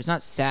wrong word. It's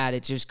not sad.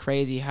 It's just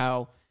crazy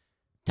how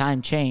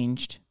time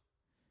changed.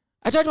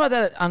 I talked about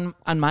that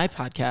on my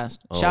podcast.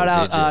 Shout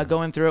out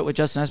Going Through It with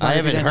Justin Esmer. I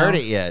haven't heard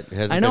it yet.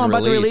 I know I'm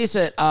about to release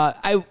it.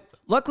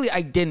 Luckily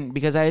I didn't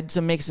because I had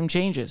to make some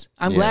changes.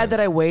 I'm glad that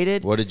I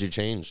waited. What did you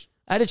change?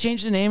 I had to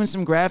change the name and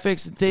some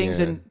graphics and things,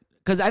 and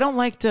because I don't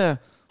want to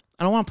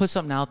put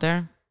something out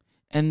there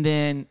and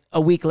then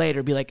a week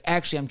later be like,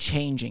 actually, I'm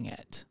changing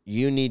it.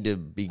 You need to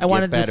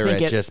get better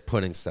at just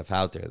putting stuff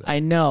out there. Though. I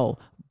know.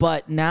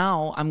 But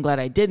now I'm glad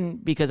I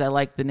didn't because I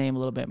like the name a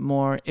little bit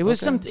more. It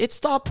was it's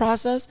thought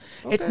process.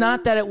 Okay. It's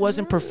not that it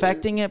wasn't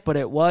perfecting it, but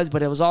it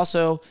was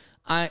also,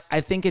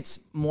 I think it's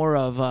more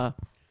of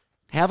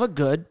have a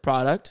good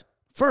product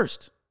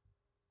first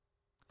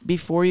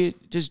before you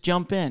just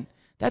jump in.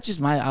 That's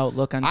just my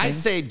outlook on things. I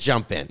say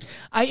jump in.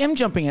 I am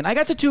jumping in. I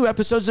got the 2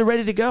 episodes. They're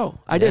ready to go.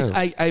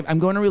 I'm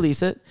going to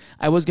release it.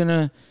 I was going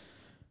to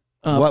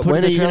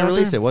when are you going to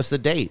release it? What's the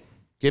date?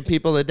 Give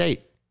people a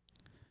date.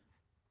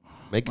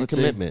 Make a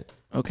commitment.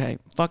 Okay.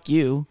 Fuck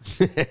you.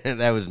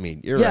 That was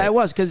mean. You're right. Yeah, it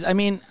was. Because, I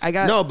mean, I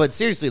got... No, but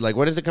seriously, like,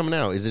 when is it coming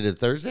out? Is it a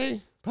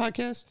Thursday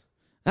podcast?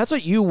 That's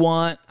what you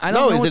want. I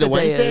don't know what the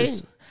day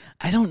is.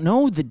 I don't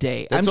know the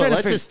day.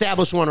 Let's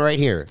establish one right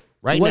here.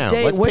 Right now.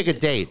 Let's pick a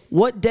date.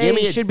 What day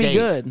should be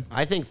good?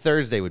 I think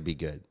Thursday would be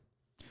good.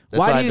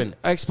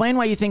 Explain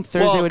why you think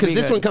Thursday would be good. Because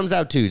this one comes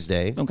out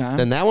Tuesday. Okay.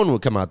 Then that one will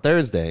come out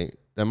Thursday.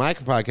 Then my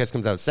podcast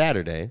comes out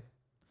Saturday.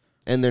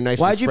 And they're nice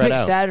and spread out. Why'd you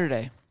pick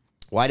Saturday?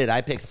 Why did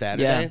I pick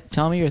Saturday? Yeah,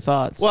 tell me your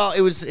thoughts. Well,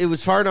 it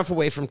was far enough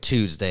away from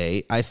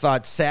Tuesday. I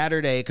thought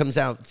Saturday comes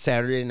out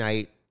Saturday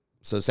night,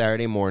 so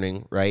Saturday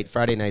morning, right?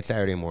 Friday night,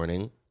 Saturday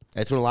morning.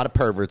 That's when a lot of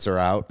perverts are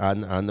out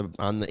on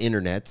the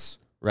internets,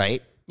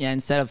 right? Yeah,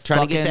 instead of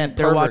trying to get that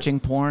they're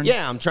watching porn.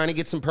 Yeah, I'm trying to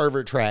get some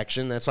pervert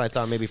traction. That's why I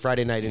thought maybe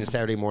Friday night and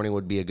Saturday morning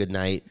would be a good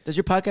night. Does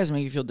your podcast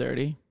make you feel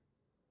dirty?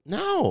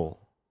 No.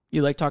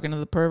 You like talking to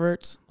the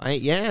perverts?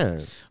 Yeah.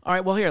 All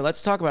right, well, here,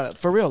 let's talk about it.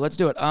 For real, let's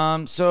do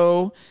it.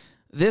 So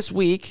this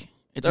week,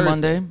 it's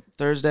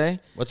Thursday.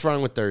 What's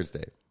wrong with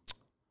Thursday?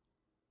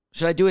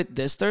 Should I do it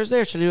this Thursday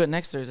or should I do it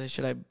next Thursday?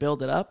 Should I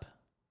build it up?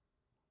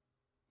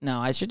 No,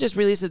 I should just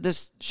release it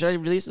should I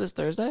release it this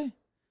Thursday?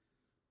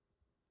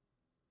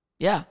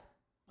 Yeah.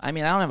 I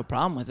mean, I don't have a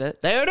problem with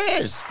it. There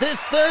it is. This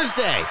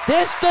Thursday.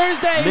 This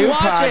Thursday. New Watch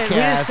podcast. it. We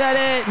just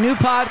said it. New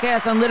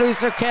podcast on Literally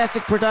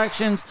Sarcastic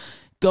Productions.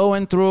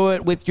 Going through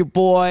it with your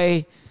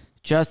boy,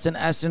 Justin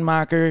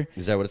Essenmacher.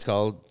 Is that what it's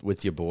called?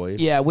 With your boy?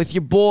 Yeah, with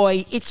your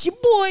boy. It's your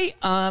boy.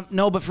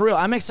 No, but for real,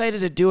 I'm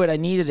excited to do it. I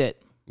needed it.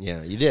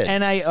 Yeah, you did.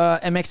 And I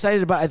am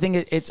excited about it. I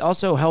think it's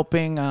also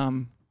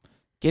helping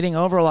getting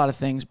over a lot of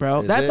things,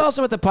 bro. That's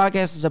also what the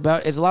podcast is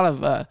about, is a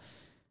lot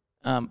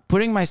of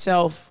putting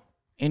myself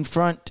in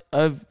front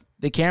of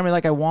the camera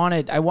like I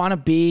wanted. I want to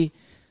be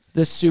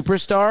the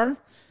superstar.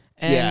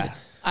 And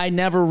I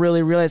never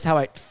really realized how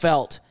it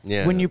felt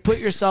when you put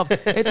yourself.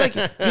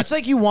 It's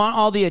like you want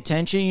all the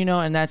attention, you know,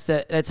 and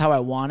that's how I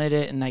wanted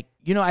it. And like,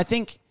 you know, I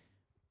think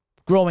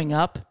growing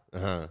up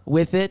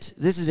with it,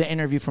 this is an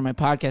interview for my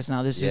podcast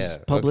now. This is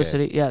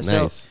publicity. Okay. Yeah.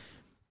 Nice. So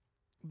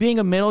being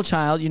a middle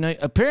child, you know,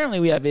 apparently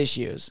we have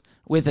issues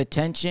with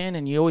attention,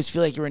 and you always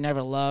feel like you were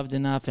never loved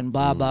enough, and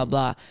blah blah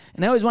blah.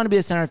 And I always want to be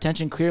the center of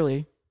attention.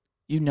 Clearly,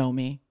 you know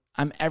me.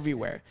 I'm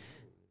everywhere.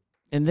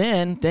 And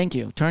then, thank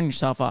you. Turn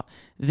yourself off.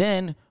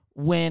 Then,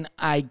 when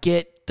I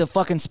get the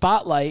fucking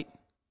spotlight,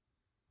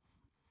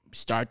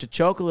 start to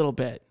choke a little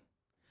bit.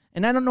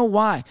 And I don't know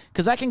why.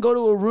 Because I can go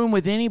to a room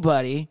with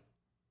anybody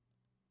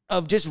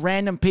of just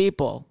random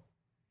people,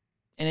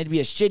 and it'd be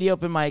a shitty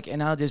open mic,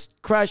 and I'll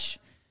just crush,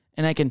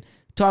 and I can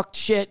talk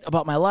shit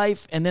about my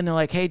life, and then they're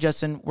like, hey,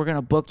 Justin, we're going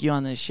to book you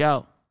on this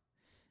show.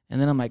 And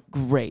then I'm like,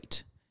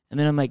 great. And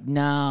then I'm like,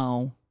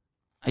 now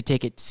I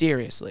take it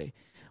seriously.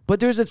 But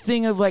there's a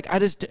thing of like,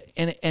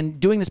 and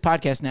doing this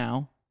podcast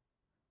now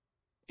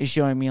is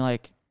showing me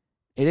like,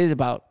 it is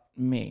about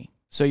me.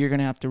 So you're going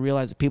to have to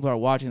realize that people are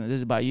watching that this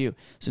is about you.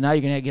 So now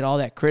you're going to get all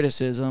that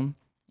criticism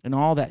and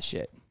all that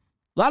shit.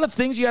 A lot of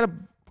things you got to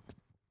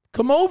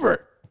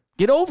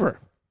get over.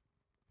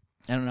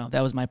 I don't know.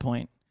 That was my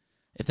point.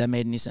 If that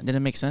made any sense. Did it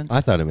make sense? I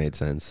thought it made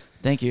sense.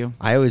 Thank you.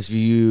 I always view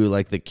you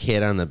like the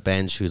kid on the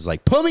bench who's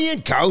like, put me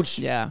in, coach.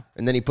 Yeah.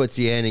 And then he puts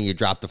you in and you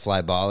drop the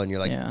fly ball and you're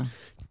like,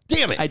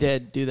 damn it. I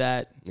did do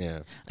that.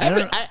 Yeah.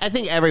 I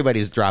think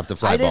everybody's dropped the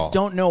fly ball. I just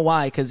don't know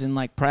why, because in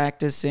like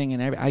practicing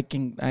and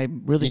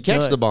I'm really you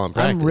catch the ball in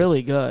practice. I'm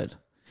really good.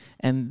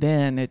 And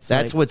then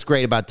that's what's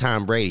great about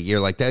Tom Brady. You're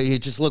like, he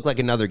just looked like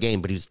another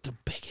game, but he was the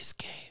biggest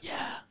game.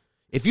 Yeah.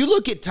 If you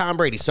look at Tom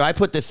Brady, so I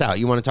put this out.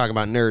 You want to talk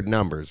about nerd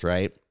numbers,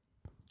 right?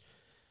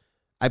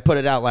 I put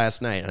it out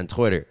last night on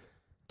Twitter.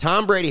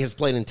 Tom Brady has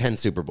played in 10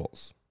 Super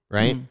Bowls,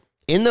 right?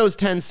 In those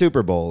 10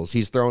 Super Bowls,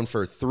 he's thrown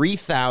for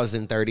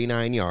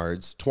 3,039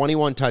 yards,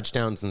 21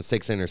 touchdowns, and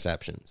 6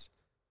 interceptions,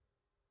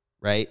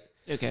 right?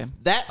 Okay.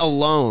 That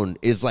alone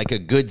is like a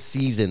good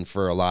season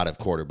for a lot of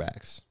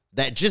quarterbacks.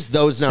 That just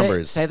those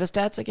numbers. Say the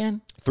stats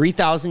again.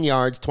 3,000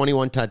 yards,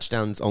 21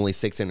 touchdowns, only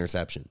 6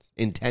 interceptions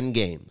in 10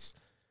 games,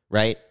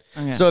 right?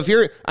 Okay. So if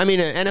an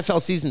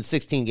NFL season's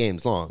 16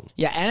 games long.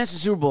 Yeah, and it's a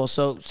Super Bowl,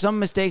 so some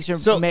mistakes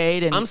are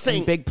made and, I'm saying,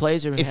 and big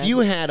plays are if you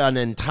had an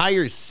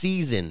entire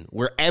season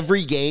where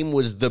every game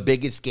was the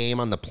biggest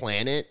game on the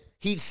planet,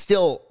 he's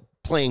still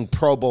playing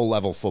Pro Bowl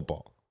level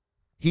football.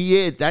 He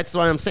is. That's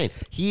what I'm saying.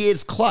 He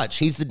is clutch.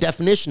 He's the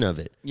definition of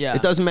it. Yeah.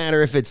 It doesn't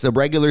matter if it's the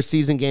regular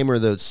season game or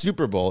the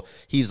Super Bowl.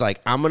 He's like,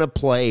 I'm going to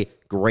play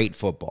great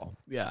football.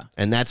 Yeah.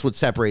 And that's what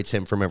separates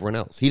him from everyone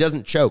else. He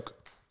doesn't choke.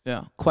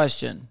 Yeah.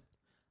 Question.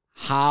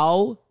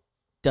 How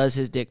does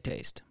his dick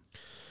taste?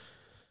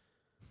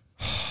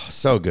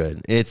 So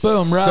good. It's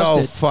Boom, so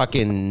roasted.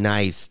 fucking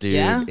nice, dude.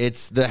 Yeah?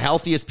 It's the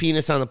healthiest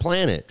penis on the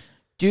planet.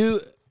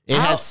 It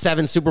has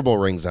 7 Super Bowl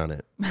rings on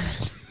it.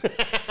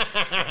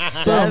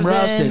 Boom,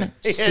 roasted.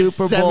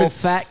 Super Bowl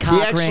fat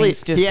cock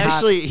rings. He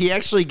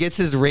actually gets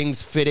his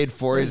rings fitted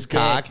for his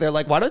cock. dick. They're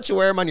like, why don't you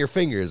wear them on your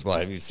fingers? Well,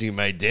 have you seen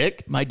my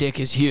dick? My dick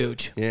is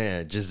huge.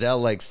 Yeah, Giselle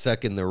likes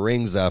sucking the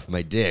rings off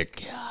my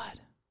dick.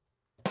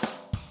 God.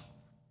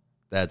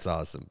 That's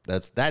awesome.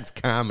 That's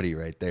comedy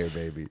right there,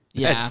 baby.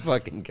 Yeah. That's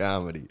fucking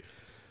comedy.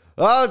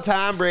 Oh,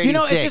 Tom Brady's You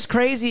know, dick. it's just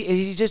crazy.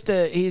 He's just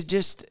the you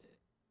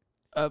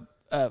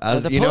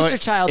know poster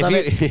what? child If of you-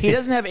 it. He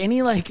doesn't have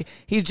any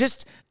he's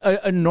just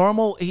a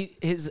normal.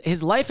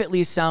 His life at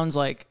least sounds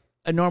like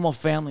a normal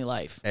family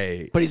life.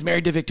 Hey. But he's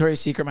married to Victoria's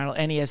Secret model,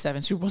 and he has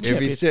 7 Super Bowl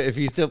championships. If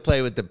he still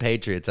play with the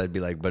Patriots, I'd be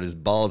like, but his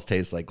balls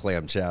taste like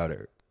clam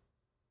chowder.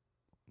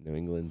 New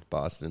England,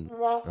 Boston.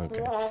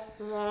 Okay.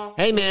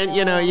 Hey man,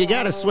 you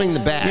got to swing the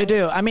bat. You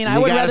do. I mean, You I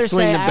would gotta rather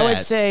swing say the I would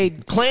bat. say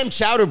Clam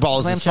chowder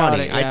balls Clam is funny.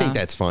 chowder, I yeah. think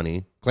that's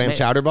funny. Clam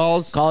chowder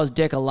balls. call his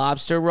dick a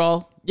lobster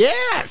roll. Yeah.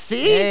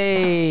 See.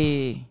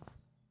 Hey.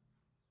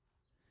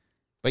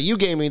 But you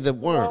gave me the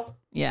worm.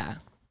 Yeah,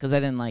 because I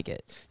didn't like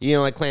it. You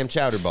know, like clam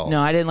chowder balls. No,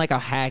 I didn't like how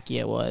hacky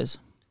it was.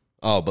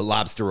 Oh, but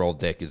lobster roll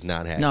dick is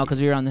not hacky. No, because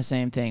we were on the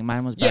same thing.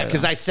 Mine was better. Yeah,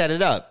 because though. I set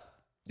it up.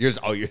 Yours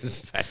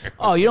is better.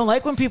 Oh, you don't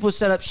like when people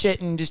set up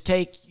shit and just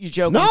take your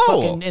joke No, and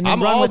fucking and then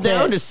I'm run all with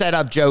down it. to set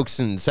up jokes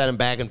and set them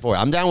back and forth.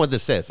 I'm down with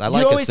assists. I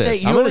like always assists.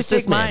 take- you I'm an always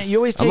assist take man. mine- you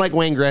always I'm take- like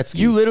Wayne Gretzky.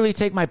 You literally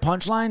take my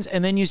punchlines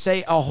and then you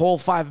say a whole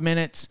 5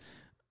 minutes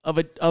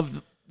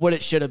of what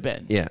it should have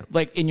been. Yeah.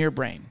 Like in your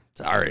brain.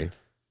 Sorry.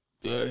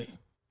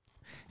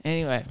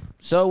 Anyway,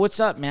 so what's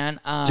up, man?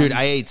 Dude,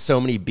 I ate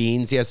so many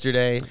beans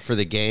yesterday for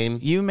the game.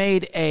 You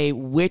made a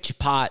witch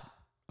pot.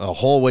 A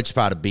whole witch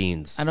pot of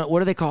beans. I don't. What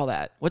do they call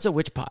that? What's a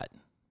witch pot?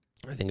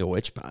 I think a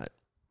witch pot.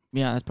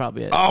 Yeah, that's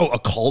probably it. Oh, a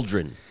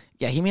cauldron.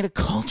 Yeah, he made a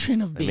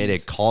cauldron of I beans. made a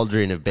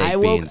cauldron of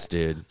baked beans,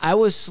 dude. I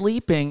was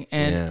sleeping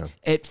and Yeah.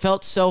 it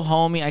felt so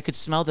homey. I could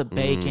smell the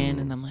bacon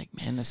and I'm like,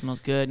 man, that smells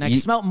good. And I could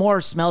smell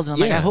more smells and I'm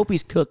like, Yeah. I hope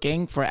he's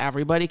cooking for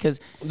everybody because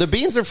The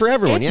beans are for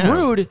everyone, it's yeah.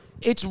 rude.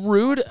 It's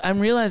rude. I'm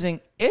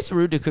realizing it's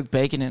rude to cook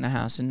bacon in a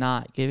house and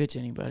not give it to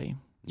anybody.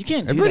 You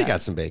can't do Everybody that.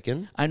 got some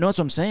bacon. I know that's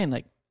what I'm saying.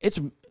 Like,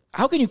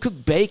 how can you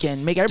cook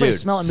bacon, make everybody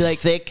Dude, smell it and be like,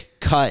 thick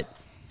cut,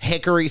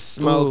 hickory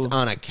smoked Ooh.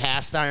 on a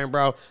cast iron,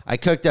 bro. I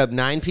cooked up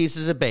 9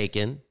 pieces of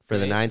bacon for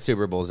the 9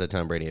 Super Bowls that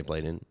Tom Brady had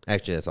played in.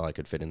 Actually, that's all I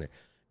could fit in there.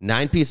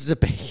 9 pieces of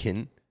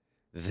bacon.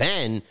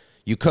 Then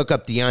you cook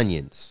up the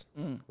onions,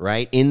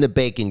 right, in the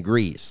bacon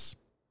grease.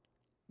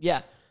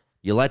 yeah.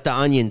 You let the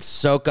onions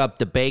soak up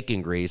the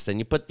bacon grease, then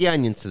you put the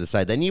onions to the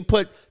side. Then you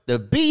put the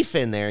beef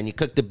in there, and you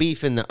cook the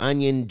beef in the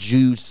onion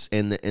juice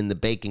and the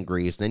bacon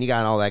grease. Then you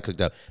got all that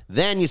cooked up.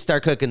 Then you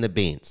start cooking the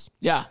beans.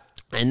 Yeah.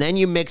 And then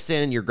you mix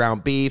in your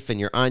ground beef and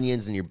your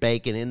onions and your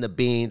bacon in the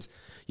beans.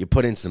 You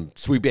put in some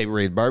Sweet Baby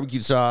Ray's barbecue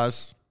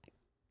sauce,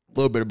 a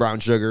little bit of brown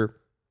sugar,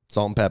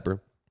 salt and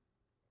pepper.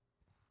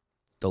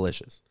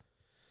 Delicious.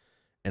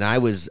 And I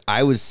was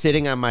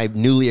sitting on my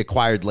newly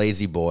acquired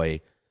Lazy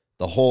Boy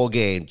the whole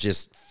game,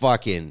 just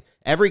fucking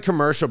every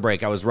commercial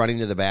break. I was running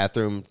to the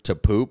bathroom to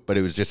poop, but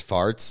it was just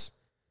farts.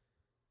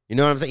 You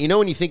know what I'm saying? You know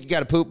when you think you got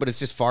to poop, but it's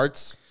just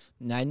farts?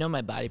 I know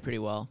my body pretty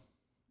well.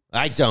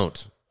 I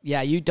don't.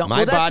 Yeah, you don't.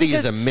 My that's body is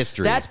because- a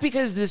mystery. That's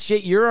because this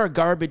shit, you're a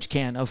garbage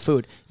can of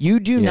food. You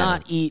do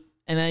not eat,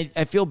 and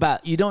I feel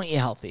bad. You don't eat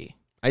healthy.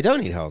 I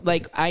don't eat healthy.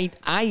 Like, I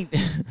I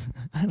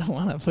don't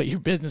want to put your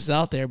business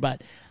out there,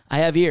 but I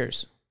have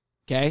ears,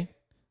 okay?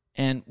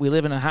 And we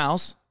live in a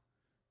house,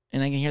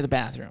 and I can hear the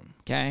bathroom,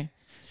 okay?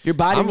 Your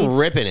body I'm needs,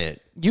 ripping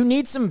it. you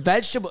need some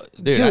vegetable.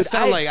 Dude, I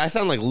sound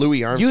like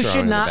Louis Armstrong. You should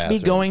in the not be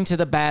bathroom. going to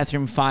the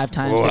bathroom 5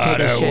 times to What take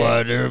a a shit.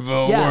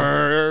 wonderful Yeah.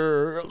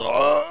 world.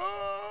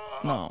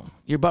 No,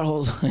 your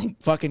butthole's like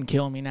fucking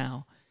kill me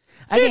now.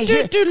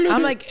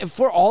 I'm like,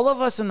 for all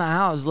of us in the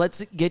house,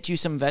 let's get you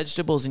some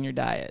vegetables in your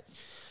diet.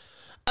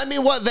 I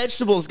mean, what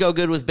vegetables go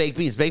good with baked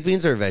beans? Baked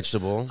beans are a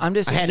vegetable. I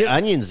had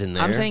onions in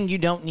there. I'm saying you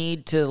don't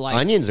need to like.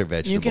 Onions are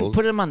vegetables. You can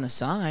put them on the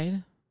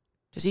side.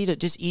 Just eat it.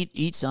 Just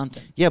eat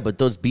something. Yeah, but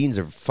those beans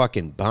are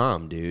fucking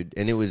bomb, dude.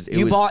 And it was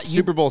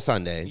Super Bowl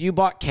Sunday. You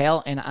bought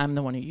kale, and I'm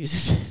the one who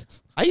uses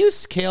it. I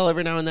use kale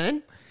every now and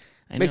then.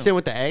 Mixed in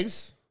with the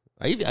eggs.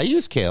 I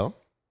use kale.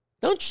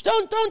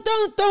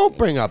 Don't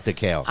bring up the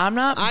kale.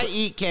 I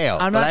eat kale,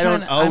 but I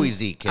don't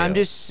always eat kale. I'm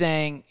just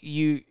saying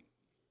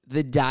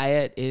the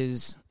diet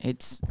is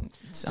it's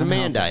a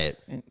man diet.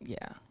 Yeah.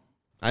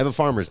 I have a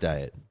farmer's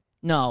diet.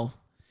 No.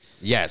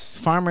 Yes.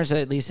 Farmers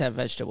at least have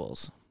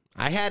vegetables.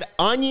 I had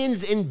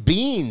onions and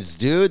beans,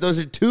 dude. Those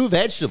are 2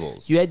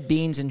 vegetables. You had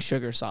beans and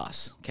sugar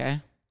sauce,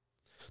 okay?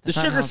 The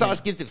sugar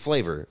sauce gives it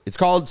flavor. It's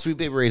called Sweet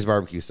Baby Ray's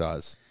barbecue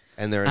sauce.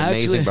 And they're an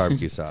amazing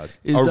barbecue sauce.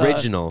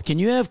 Original. Can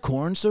you have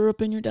corn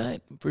syrup in your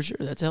diet? For sure.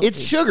 That's healthy.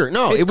 It's sugar.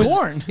 No, it was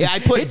corn. Yeah, I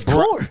put it's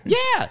corn.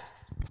 Yeah.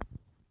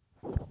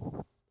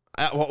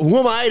 Who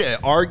am I to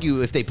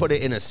argue if they put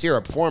it in a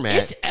syrup format?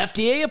 It's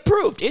FDA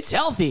approved. It's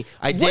healthy.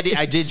 I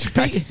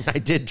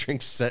did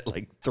drink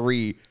like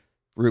 3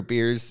 root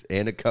beers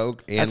and a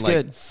Coke and That's like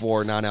good.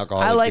 4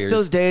 non-alcoholic beers. I like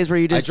those days where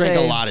you just I drank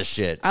a lot of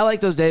shit. I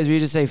like those days where you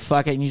just say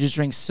fuck it and you just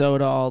drink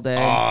soda all day.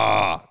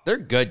 Oh, they're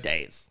good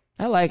days.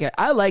 I like it.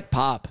 I like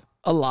pop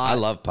a lot. I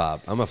love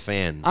pop. I'm a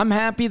fan. I'm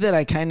happy that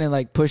I kind of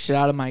like pushed it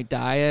out of my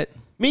diet.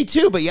 Me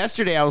too, but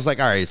yesterday I was like,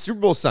 all right, Super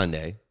Bowl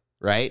Sunday,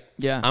 right?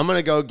 Yeah. I'm going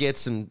to go get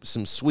some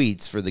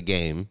sweets for the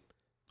game.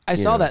 I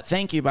saw that.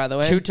 Thank you, by the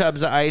way. 2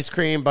 tubs of ice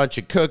cream, bunch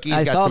of cookies,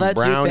 I got saw some that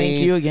brownies. Too.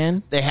 Thank you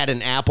again. They had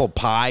an apple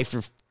pie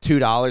for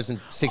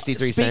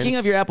 $2.63. Speaking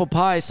of your apple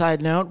pie,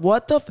 side note,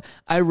 what the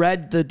I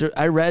read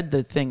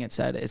the thing it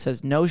said. It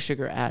says no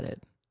sugar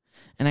added.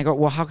 And I go,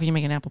 "Well, how can you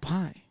make an apple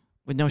pie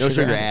with no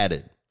sugar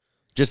added?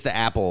 Just the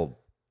apple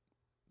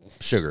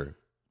sugar.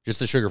 Just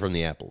the sugar from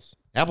the apples.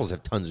 Apples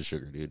have tons of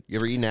sugar, dude. You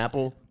ever eat an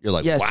apple? You're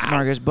like, yes, wow.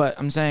 Marcus, but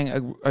I'm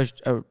saying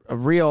a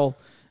real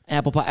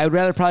apple pie. I would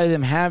rather probably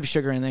them have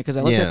sugar in there because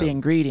I looked at the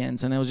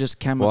ingredients and it was just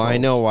chemicals. Well, I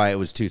know why it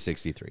was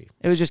 $2.63.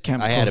 It was just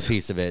chemicals. I had a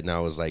piece of it and I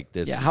was like,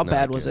 this. Yeah, how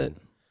bad was it?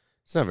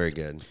 It's not very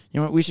good. You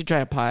know what? We should try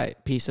a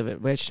piece of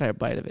it. We should try a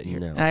bite of it here.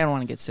 No. And I don't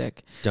want to get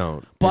sick.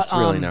 Don't. But it's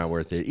really not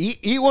worth it.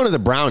 Eat one of the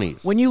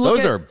brownies. When you look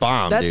Those are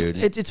bomb, dude.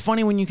 It's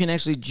funny when you can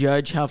actually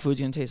judge how food's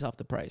going to taste off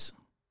the price.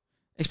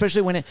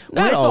 Especially when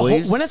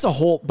it's a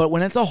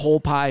whole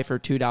pie for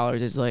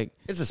 $2, it's like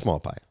it's a small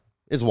pie.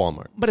 It's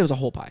Walmart. But it was a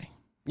whole pie.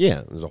 Yeah,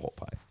 it was a whole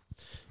pie.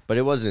 But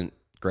it wasn't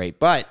great.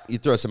 But you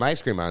throw some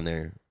ice cream on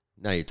there,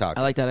 now you're talking.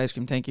 I like that ice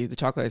cream. Thank you. The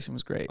chocolate ice cream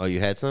was great. Oh, you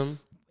had some?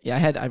 Yeah, I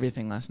had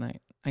everything last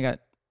night. I got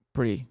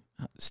pretty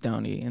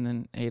stony and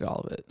then ate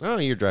all of it. Oh,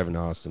 you're driving to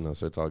Austin though,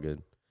 so it's all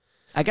good.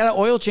 I got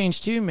an oil change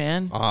too,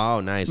 man.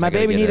 Oh, nice. My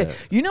baby needed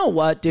it. You know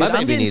what, dude?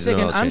 I'm getting sick.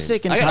 I'm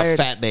sick and tired. I got a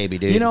fat baby,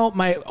 dude. You know,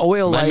 my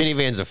oil life. My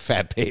minivan's a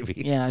fat baby.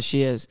 Yeah,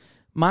 she is.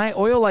 My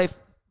oil life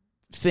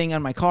thing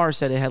on my car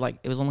said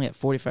it was only at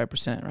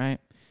 45%, right?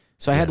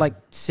 So I had like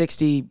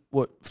 60.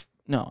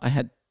 I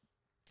had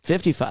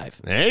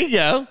 55. There you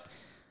go.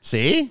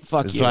 See?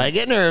 Fuck That's you. why I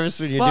get nervous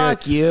when you do it.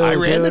 Fuck you. I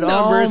ran the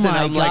numbers and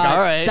I'm like, all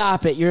right.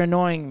 Stop it. You're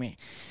annoying me.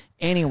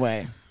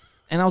 Anyway.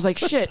 And I was like,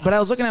 shit. But I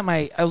was looking at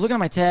my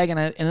tag and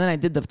then I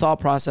did the thought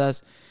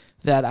process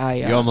that I.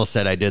 You almost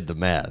said I did the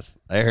math.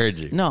 I heard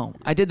you. No,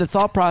 I did the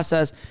thought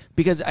process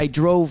because I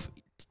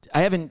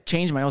haven't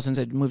changed my oil since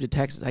I moved to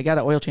Texas. I got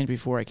an oil change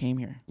before I came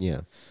here.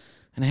 Yeah.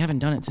 And I haven't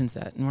done it since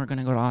that. And we're going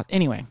to go to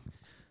anyway.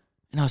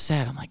 And I was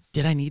sad. I'm like,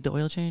 did I need the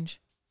oil change?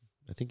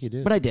 I think you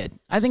did. But I did.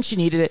 I think she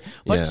needed it.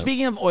 But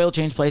speaking of oil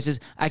change places,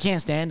 I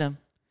can't stand them.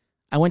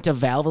 I went to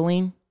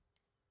Valvoline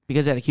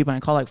because I had a coupon. I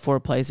called like 4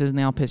 places and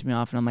they all pissed me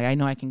off. And I'm like, I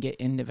know I can get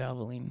into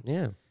Valvoline.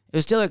 Yeah. It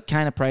was still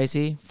kind of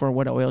pricey for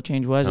what an oil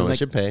change was. How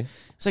much you pay?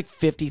 It's like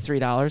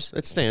 $53.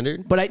 That's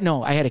standard. But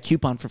I had a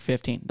coupon for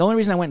 $15. The only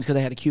reason I went is because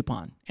I had a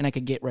coupon and I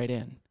could get right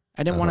in.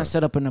 I didn't want to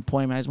set up an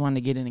appointment. I just wanted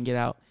to get in and get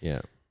out.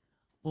 Yeah.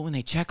 Well, when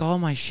they check all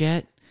my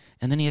shit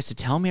and then he has to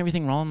tell me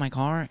everything wrong with my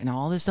car and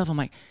all this stuff, I'm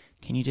like,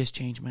 can you just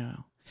change my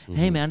oil? Mm-hmm.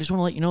 Hey, man, I just want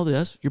to let you know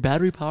this. Your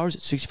battery power is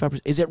at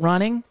 65%. Is it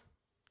running?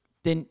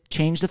 Then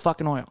change the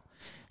fucking oil.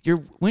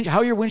 How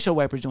are your windshield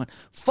wipers doing?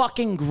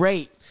 Fucking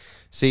great.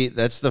 See,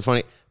 that's the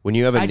funny... When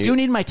you have I do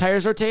need my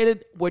tires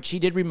rotated, which he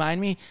did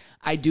remind me.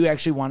 I do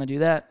actually want to do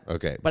that.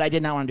 Okay. But I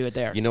did not want to do it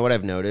there. You know what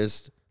I've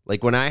noticed?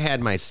 Like when I had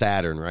my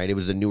Saturn, right? It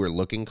was a newer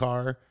looking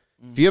car.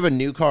 If you have a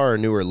new car or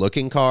newer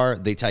looking car,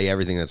 they tell you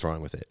everything that's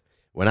wrong with it.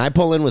 When I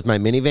pull in with my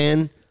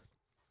minivan,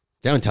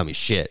 they don't tell me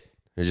shit.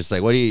 They're just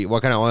like,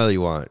 what kind of oil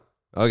you want?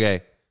 Okay.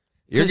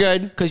 You're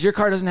good. Because your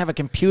car doesn't have a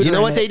computer. You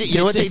know what they do? You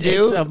know what they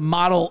do? It's a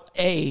Model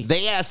A.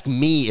 They ask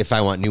me if I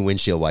want new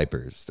windshield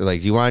wipers. They're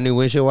like, do you want new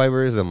windshield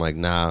wipers? I'm like,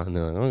 nah. And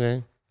they're like,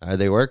 okay. Are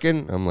they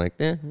working? I'm like,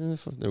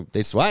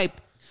 they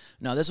swipe.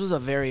 No, this was a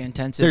very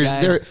intensive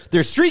guy.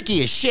 They're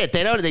streaky as shit.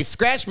 They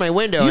scratch my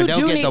window and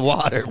don't get the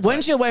water.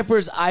 Windshield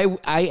wipers,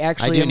 I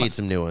actually do need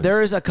some new ones.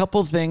 There is a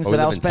couple things that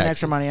I'll spend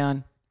extra money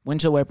on.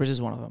 Windshield wipers is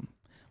one of them.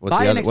 What's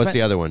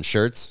the other one?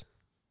 Shirts?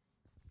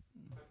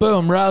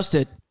 Boom,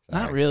 roasted.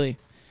 Not really.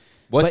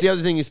 What's the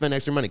other thing you spend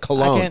extra money?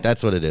 Cologne.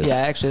 That's what it is. Yeah,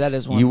 actually, that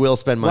is one. You will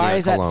spend money on Why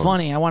is cologne. that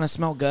funny? I want to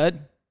smell good.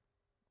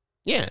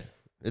 Yeah,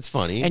 it's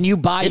funny. And you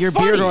buy It's your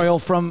funny. beard oil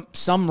from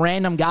some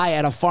random guy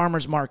at a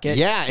farmer's market.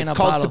 Yeah, in it's a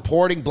called bottle.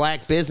 supporting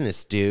black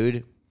business,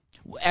 dude.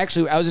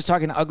 Actually, I was just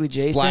talking to Ugly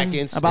Jason about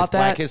it's that.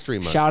 Black History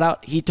Month. Shout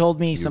out. He told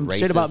me some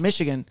shit racist. about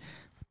Michigan.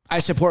 I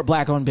support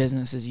black-owned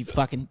businesses, you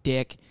fucking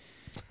dick.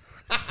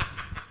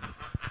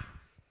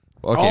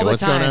 Okay, All the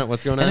what's time. going on?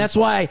 What's going on? And that's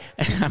why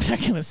I'm not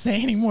going to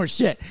say any more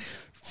shit.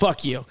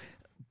 Fuck you.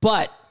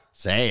 But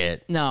Say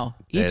it. no,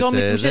 he This told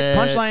me some is shit. it.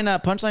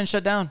 Punchline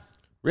shut down.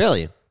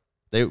 Really?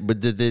 They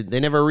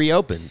never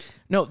reopened.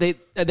 No, they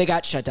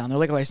got shut down. Their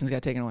liquor license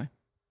got taken away.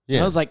 Yeah.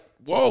 And I was like,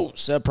 whoa,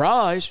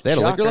 surprise. They had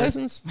a liquor Shocker.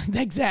 license?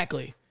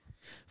 Exactly.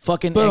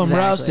 Fucking boom,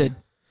 exactly. roasted.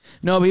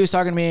 No, but he was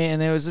talking to me,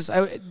 and it was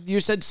this. You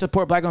said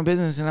support black-owned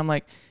business, and I'm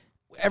like,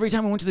 every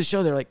time I went to the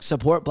show, they're like,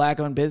 support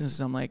black-owned businesses.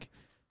 I'm like,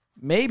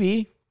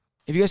 maybe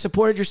if you guys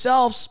supported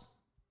yourselves,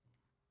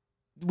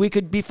 we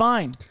could be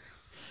fine.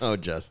 Oh,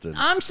 Justin.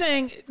 I'm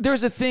saying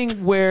there's a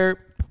thing where,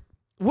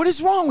 what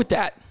is wrong with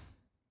that?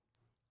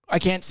 I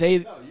can't say.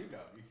 No, you go.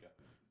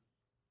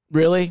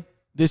 Really?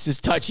 This is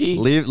touchy.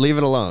 Leave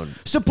it alone.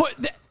 Support.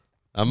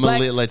 I'm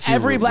going to let you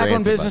Every black-owned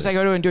rant about business it. I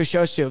go to and do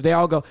shows to, they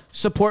all go,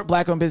 support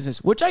black-owned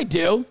business, which I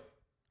do.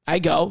 I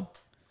go.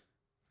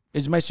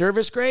 Is my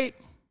service great?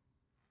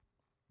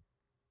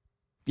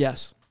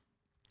 Yes.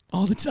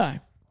 All the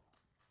time.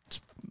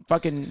 It's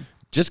fucking...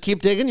 Just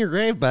keep digging your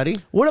grave, buddy.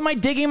 What am I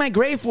digging my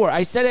grave for?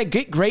 I said I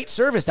get great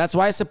service. That's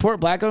why I support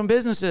black-owned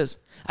businesses.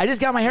 I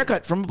just got my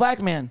haircut from a black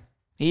man.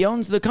 He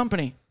owns the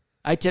company.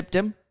 I tipped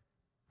him.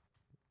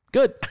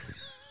 Good.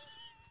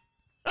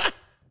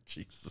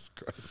 Jesus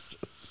Christ.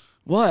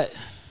 What?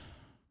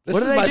 This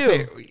What is did I my do?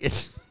 favorite.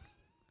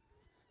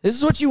 This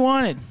is what you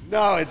wanted.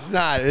 No, it's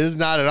not. It is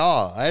not at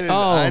all. I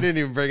Oh. didn't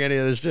even bring any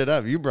of this shit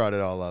up. You brought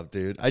it all up,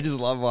 dude. I just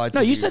love watching.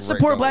 No, you said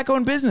support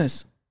black-owned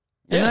business.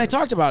 And then Yeah. I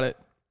talked about it.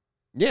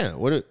 Yeah.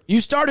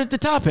 You started the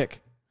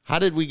topic. How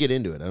did we get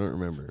into it? I don't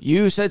remember.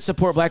 You said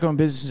support black-owned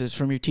businesses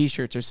from your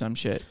T-shirts or some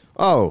shit.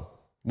 Oh,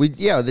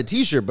 the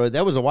T-shirt, but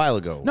that was a while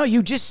ago. No,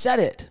 you just said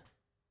it.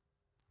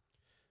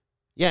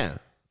 Yeah.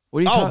 What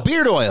are you talking?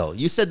 Beard oil.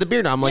 You said the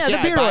beard oil. I'm like, Yeah, the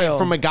I beard buy oil. it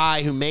from a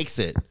guy who makes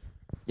it,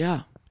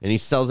 Yeah. and he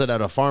sells it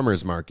at a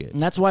farmer's market. And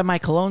that's why my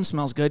cologne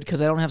smells good,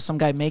 because I don't have some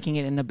guy making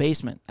it in the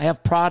basement. I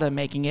have Prada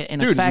making it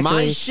in a Dude, factory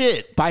my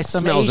shit by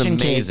some smells Asian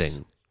amazing. kids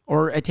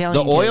or Italian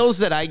The kids. oils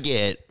that I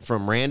get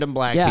from random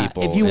black Yeah,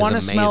 people. if you want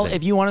to smell,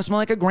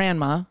 like a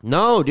grandma,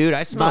 No, dude,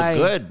 I smell By-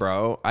 good,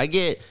 bro. I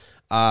get.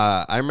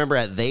 I remember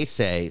at They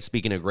Say,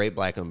 speaking of great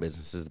black-owned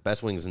businesses, the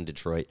best wings in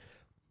Detroit.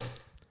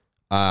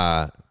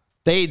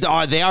 They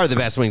are the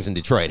best wings in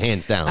Detroit,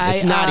 hands down.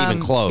 It's not even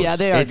close. yeah,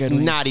 they are It's good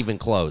wings. not even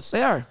close.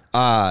 they are.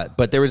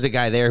 But there was a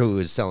guy there who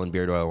was selling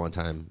beard oil one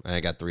time. I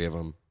got 3 of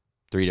them,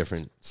 3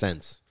 different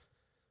scents.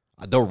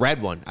 The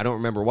red one, I don't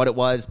remember what it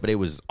was, but it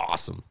was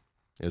awesome.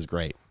 It was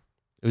great.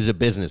 It was a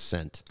business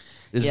scent.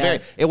 It was Yeah,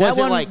 it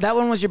wasn't like that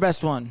one was your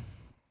best one.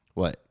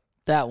 what?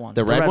 That one,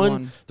 The red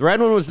one? The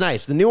red one was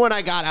nice. The new one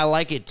I got, I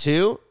like it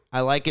too.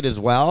 I like it as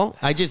well.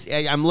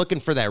 I'm looking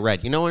for that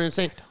red. You know what I'm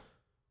saying?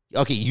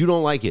 Okay, you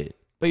don't like it.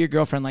 But your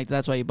girlfriend liked it.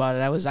 That's why you bought it.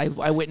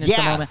 I witnessed the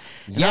Yeah. moment.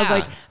 And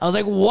Yeah. I was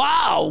like,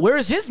 wow,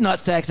 where's his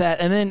nutsacks at?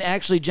 And then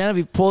actually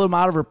Genevieve pulled them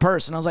out of her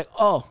purse, and I was like,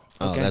 oh,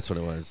 okay. Oh, that's what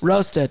it was.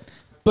 Roasted.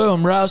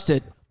 Boom,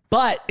 roasted.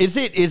 But Is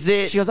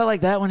it? she goes, I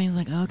like that one. He's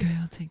like, okay,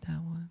 I'll take that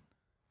one.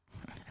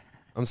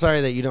 I'm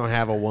sorry that you don't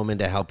have a woman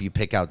to help you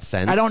pick out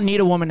scents. I don't need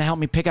a woman to help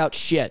me pick out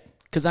shit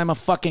because I'm a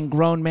fucking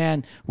grown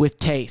man with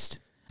taste.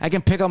 I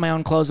can pick out my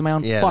own clothes and my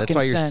own Yeah, fucking that's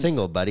why you're scents.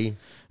 single, buddy.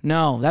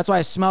 No, that's why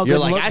I smell You're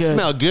good and like, look I good.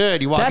 smell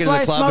good. You walk That's into why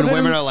the I club smell and good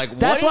women and- are like, what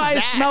that's is why I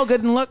that? smell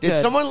good and look Did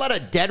good. someone let a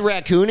dead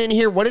raccoon in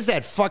here? What is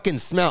that fucking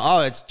smell?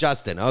 Oh, it's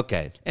Justin.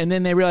 Okay. And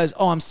then they realize,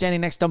 oh, I'm standing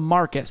next to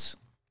Marcus.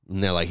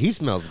 And they're like, he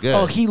smells good.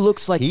 Oh, he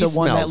looks like He the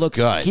one that smells looks.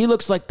 good. He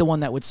looks like the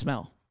one that would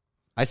smell.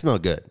 I smell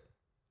good.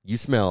 You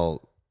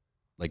smell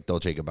like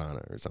Dolce &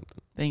 Gabbana or something.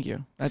 Thank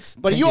you. But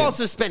thank you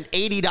also spent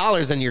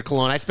 $80 on your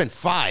cologne. I spent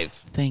 $5.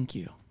 Thank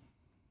you.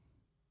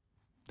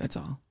 That's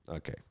all.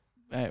 Okay.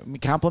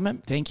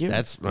 Compliment. Thank you.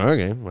 That's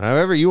okay.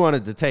 However you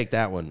wanted to take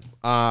that one.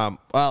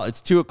 Well,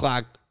 it's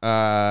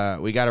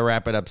 2:00. We got to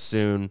wrap it up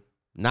soon.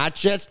 Not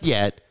just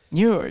yet,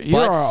 you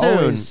but are soon.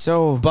 always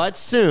so. But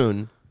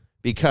soon,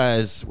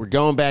 because we're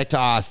going back to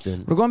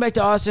Austin. We're going back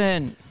to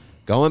Austin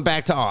Going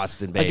back to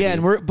Austin, baby.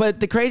 again.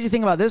 But the crazy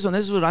thing about this one,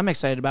 this is what I'm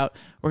excited about.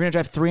 We're gonna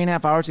drive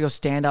 3.5 hours to go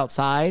stand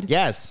outside.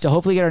 Yes. To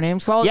hopefully get our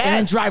names called. And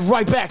then Yes. drive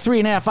right back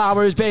 3.5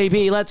 hours,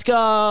 baby. Let's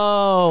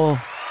go.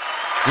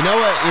 You know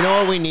what? You know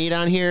what we need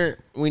on here?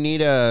 We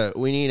need a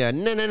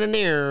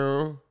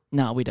no.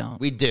 No, we don't.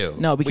 We do.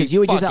 No, because We you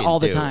would use that fucking all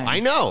the do. time. I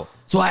know.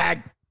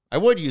 Swag. I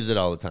would use it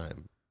all the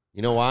time.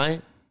 You know why?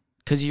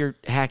 Because you're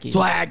hacky.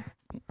 Swag.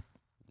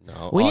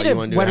 No. We Oh, need you a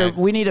wanna do better. hack?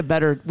 We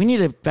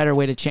need a better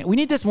way to change. We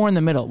need this more in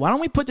the middle. Why don't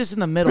we put this in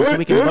the middle so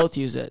we can both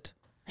use it?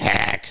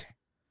 Hack.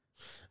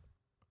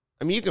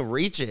 I mean, you can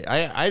reach it.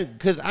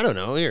 Because I don't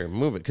know. Here,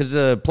 move it. Because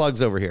the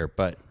plug's over here.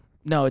 But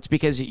No, it's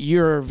because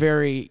you're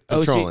very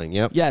controlling.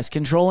 Yep. Yes,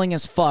 controlling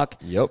as fuck.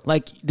 Yep.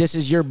 Like this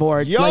is your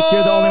board. Yup. Like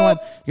you're the only one.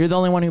 You're the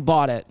only one who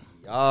bought it.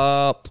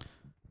 Yup.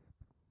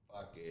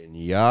 Fucking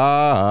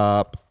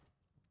yup.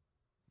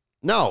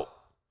 No.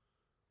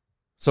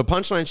 So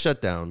Punchline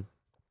shut down.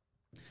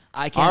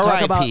 I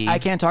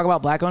can't talk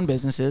about black-owned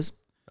businesses.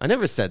 I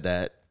never said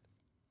that.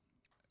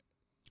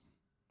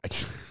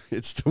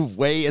 It's the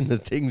way and the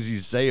things you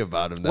say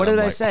about them. What did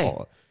I say?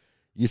 Oh.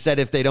 You said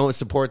if they don't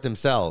support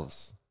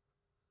themselves.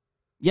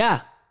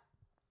 Yeah.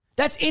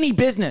 That's any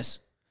business.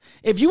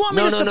 If you want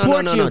me to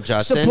support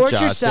you, support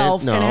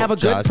yourself and have a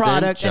good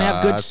product and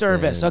have good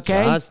service,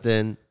 okay?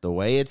 Justin, the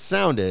way it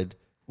sounded.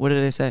 What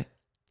did I say?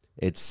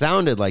 It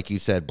sounded like you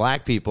said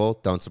black people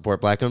don't support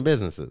black-owned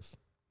businesses.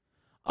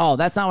 Oh,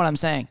 that's not what I'm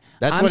saying.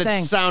 That's what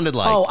it sounded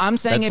like. Oh, I'm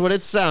saying that's what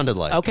it sounded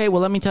like. Okay,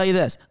 well, let me tell you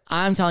this.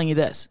 I'm telling you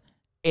this.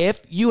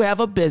 If you have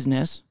a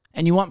business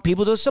and you want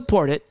people to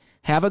support it,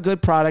 have a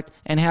good product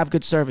and have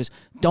good service.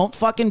 Don't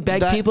fucking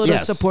beg people to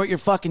support your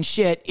fucking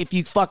shit if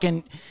you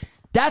fucking...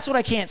 That's what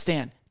I can't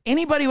stand.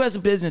 Anybody who has a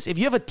business, if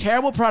you have a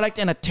terrible product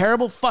and a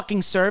terrible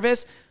fucking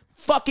service,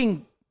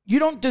 fucking... You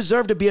don't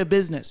deserve to be a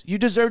business. You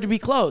deserve to be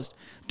closed.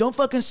 Don't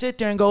fucking sit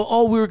there and go,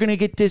 oh, we were going to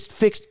get this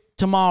fixed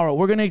tomorrow.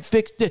 We're going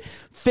to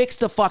fix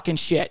the fucking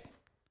shit.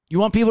 You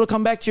want people to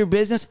come back to your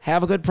business?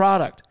 Have a good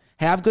product.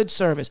 Have good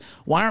service.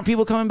 Why aren't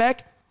people coming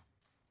back?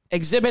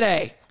 Exhibit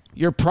A,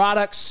 your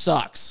product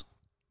sucks.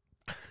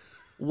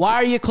 Why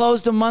are you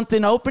closed a month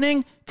in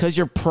opening? Because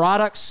your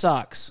product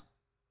sucks.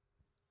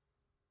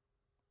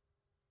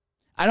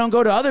 I don't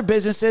go to other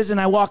businesses and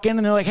I walk in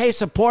and they're like, hey,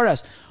 support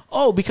us.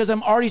 Oh, because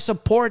I'm already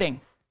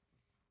supporting.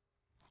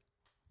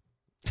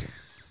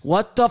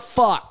 What the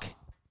fuck?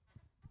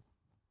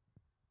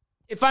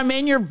 If I'm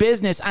in your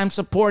business, I'm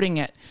supporting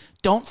it.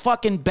 Don't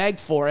fucking beg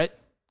for it.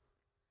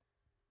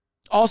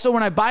 Also,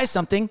 when I buy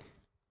something,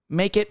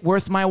 make it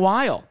worth my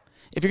while.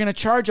 If you're going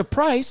to charge a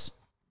price,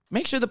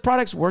 make sure the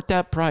product's worth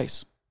that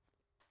price.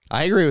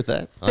 I agree with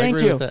that. Thank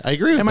you. I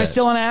agree with that. Am I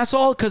still an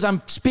asshole because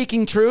I'm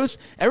speaking truth?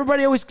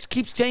 Everybody always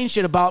keeps saying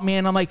shit about me,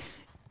 and I'm like,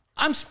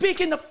 I'm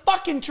speaking the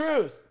fucking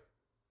truth.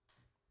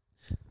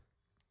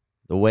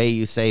 The way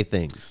you say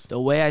things. The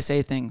way I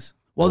say things.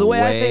 Well, the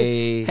way I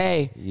say,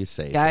 hey, you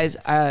say guys,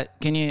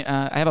 can you?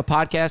 I have a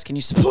podcast. Can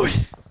you support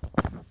it?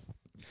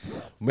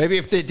 Maybe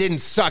if it didn't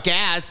suck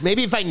ass.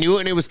 Maybe if I knew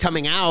it and it was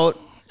coming out.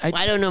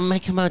 I don't know. It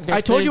might come out next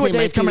I told you what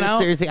day it's coming out.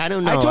 Thursday. I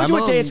don't know. I told you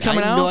what day it's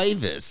coming out.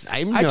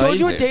 I'm I told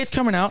you what day it's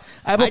coming out.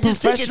 I have a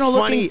professional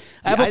looking.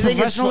 I have a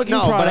professional looking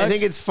product. But I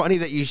think it's funny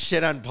that you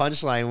shit on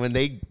Punchline when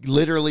they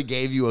literally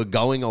gave you a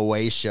going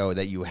away show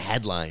that you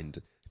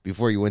headlined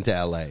before you went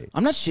to LA.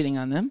 I'm not shitting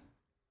on them.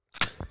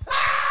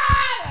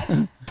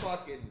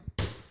 Fucking.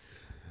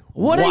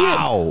 What are you?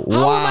 How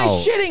am I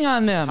shitting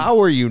on them? How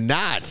are you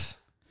not?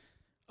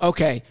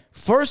 Okay.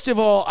 First of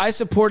all, I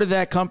supported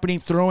that company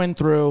through and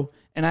through,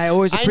 and I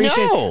always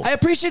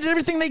appreciated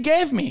everything they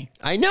gave me.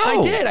 I know.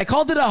 I did. I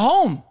called it a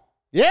home.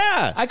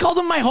 Yeah. I called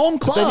them my home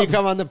club. Then you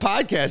come on the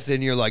podcast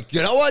and you're like,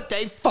 you know what?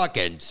 They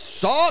fucking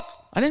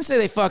suck. I didn't say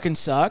they fucking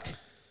suck.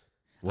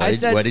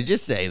 What did you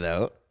say,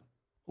 though?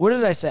 What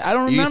did I say? I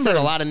don't remember. You said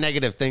a lot of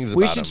negative things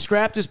about We should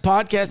scrap this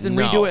podcast and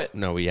redo it.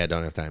 No, we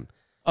don't have time.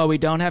 Oh, we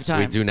don't have time?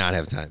 We do not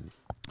have time.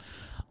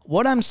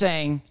 What I'm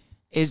saying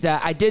is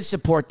that I did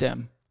support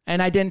them,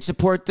 and I didn't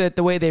support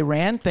the way they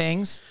ran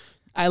things.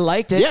 I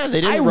liked it. Yeah,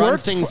 they didn't run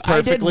things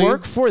perfectly. I did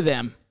work for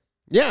them.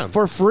 Yeah.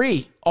 For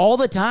free, all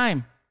the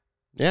time.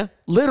 Yeah.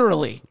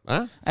 Literally.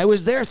 Huh? I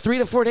was there 3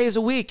 to 4 days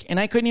a week, and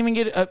I couldn't even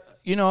get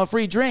a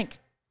free drink.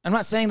 I'm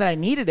not saying that I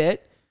needed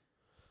it.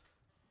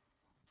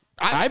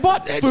 I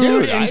bought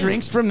food and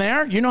drinks from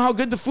there. You know how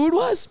good the food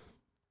was?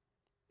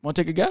 Want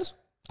to take a guess?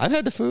 I've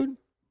had the food.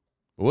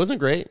 It wasn't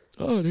great.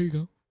 Oh, there you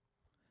go.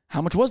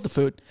 How much was the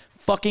food?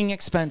 Fucking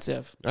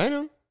expensive. I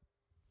know.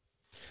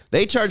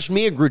 They charged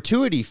me a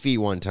gratuity fee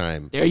one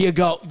time. There you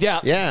go. Yeah.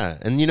 Yeah.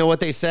 And you know what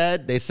they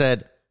said? They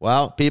said,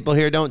 well, people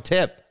here don't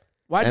tip.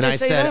 Why did they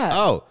say that?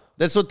 Oh,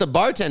 that's what the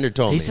bartender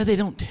told me. He said they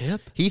don't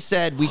tip? He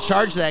said, we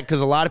charge that because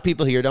a lot of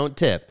people here don't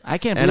tip. I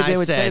can't believe they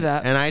would say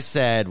that. And I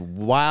said,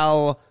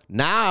 well,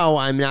 now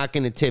I'm not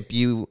going to tip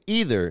you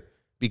either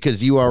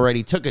because you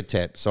already took a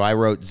tip. So I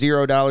wrote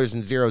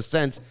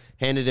 $0.00,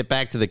 handed it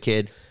back to the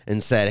kid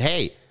and said,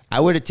 hey, I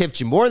would have tipped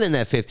you more than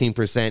that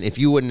 15% if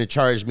you wouldn't have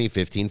charged me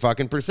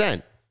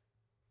 15%.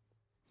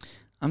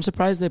 I'm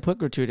surprised they put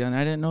gratuity on there.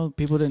 I didn't know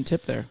people didn't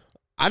tip there.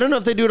 I don't know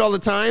if they do it all the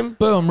time.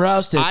 Boom,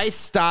 roasted. I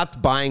stopped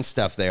buying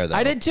stuff there, though.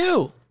 I did,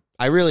 too.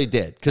 I really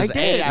did. Because,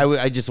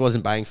 I just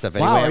wasn't buying stuff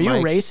anyway. Wow, are you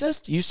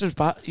racist? You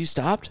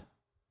stopped?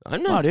 I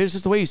know. No, dude, it's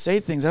just the way you say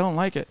things. I don't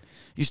like it.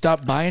 You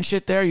stopped buying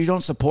shit there? You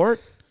don't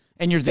support?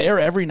 And you're there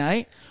every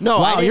night? No,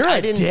 wow, you're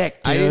a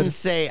dick, dude. I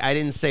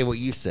didn't say what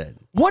you said.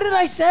 What did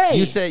I say?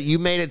 You said you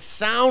made it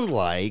sound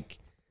like...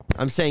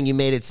 I'm saying you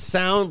made it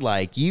sound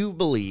like you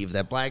believe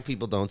that black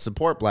people don't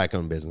support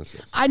black-owned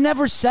businesses. I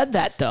never said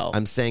that, though.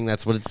 I'm saying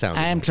that's what it sounded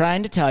like. I am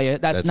trying to tell you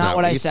that's not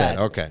what I said.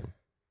 Okay.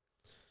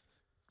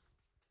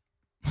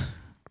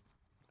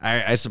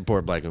 I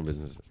support black-owned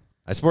businesses.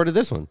 I supported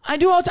this one. I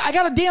do all I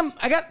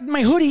got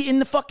my hoodie in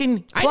the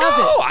fucking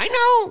closet. I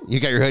know. You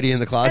got your hoodie in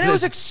the closet? And it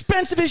was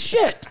expensive as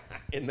shit.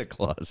 In the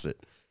closet.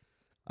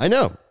 I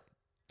know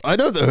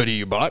the hoodie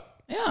you bought.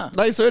 Yeah.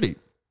 Nice hoodie.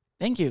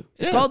 Thank you.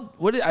 It's called,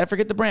 I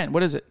forget the brand.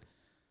 What is it?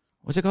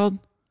 What's it called?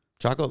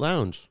 Chocolate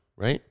Lounge,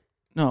 right?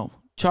 No.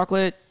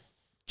 Chocolate.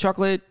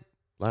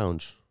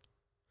 Lounge.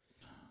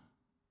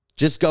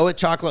 Just go with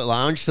Chocolate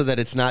Lounge so that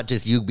it's not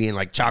just you being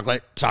like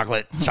chocolate.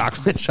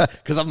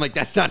 Because I'm like,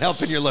 that's not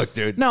helping your look,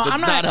 dude. No, that's I'm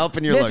not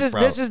helping your look,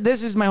 bro.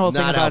 This is my whole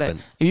thing about helping.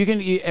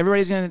 it.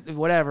 Everybody's going to,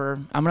 whatever.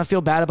 I'm going to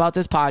feel bad about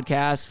this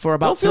podcast for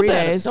about 3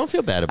 days. Don't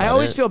feel bad about it. I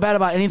always feel bad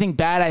about anything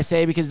bad I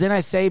say because then I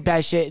say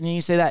bad shit and then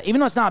you say that. Even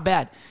though it's not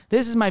bad.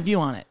 This is my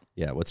view on it.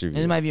 Yeah, what's your view?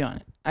 This is my view on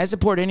it. I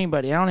support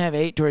anybody. I don't have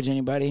hate towards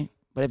anybody.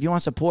 But if you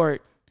want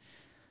support,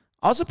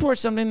 I'll support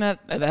something that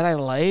I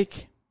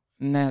like.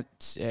 And that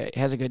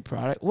has a good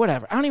product.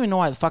 Whatever. I don't even know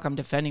why the fuck I'm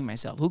defending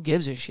myself. Who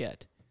gives a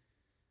shit?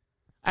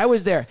 I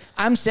was there.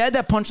 I'm sad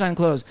that Punchline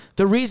closed.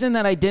 The reason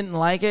that I didn't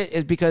like it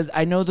is because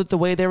I know that the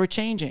way they were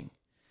changing.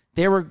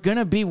 They were going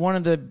to be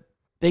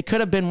they could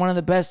have been one of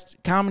the best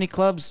comedy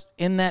clubs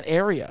in that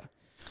area.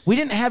 We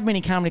didn't have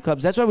many comedy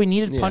clubs. That's why we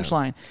needed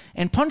Punchline.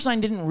 And Punchline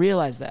didn't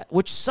realize that,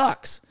 which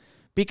sucks.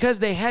 Because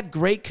they had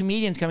great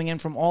comedians coming in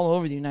from all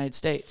over the United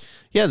States.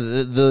 Yeah,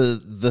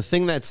 the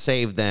thing that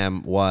saved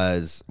them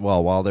was,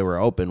 while they were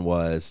open,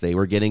 was they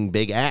were getting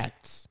big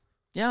acts.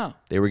 Yeah.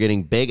 They were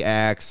getting big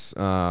acts,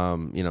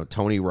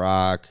 Tony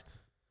Rock,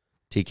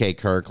 TK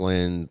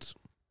Kirkland.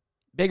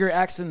 Bigger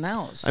acts than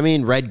those. I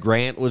mean, Red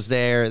Grant was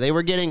there. They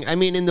were getting,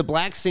 in the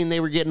black scene, they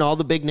were getting all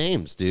the big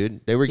names,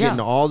 dude. They were getting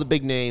all the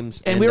big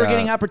names. And we were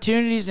getting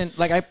opportunities, and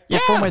like I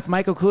performed with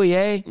Michael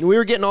Coulier. We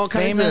were getting all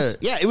kinds Famous.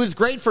 of, it was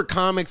great for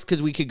comics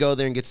because we could go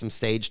there and get some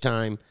stage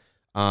time.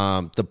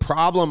 The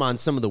problem on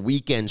some of the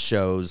weekend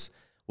shows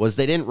was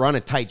they didn't run a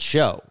tight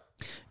show.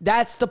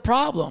 That's the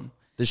problem.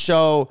 The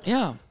show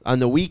on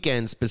the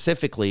weekend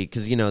specifically,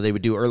 because, they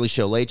would do early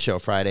show, late show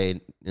Friday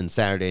and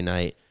Saturday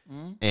night.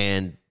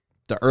 And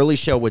the early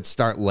show would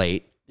start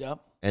late. Yep.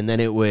 And then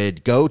it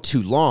would go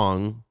too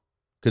long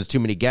because too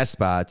many guest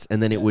spots.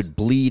 And then it would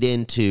bleed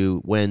into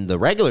when the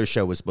regular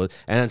show was supposed.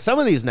 And on some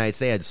of these nights,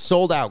 they had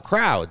sold out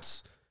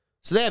crowds.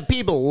 So they had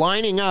people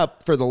lining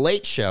up for the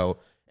late show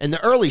and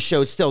the early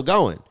show is still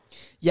going.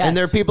 Yes. And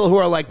there are people who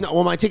are like, no,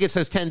 well, my ticket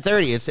says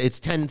 10:30. It's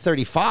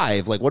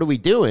 10:35. Like, what are we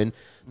doing?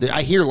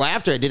 I hear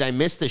laughter. Did I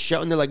miss the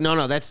show? And they're like,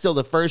 no, that's still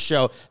the first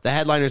show. The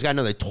headliner's got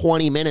another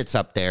 20 minutes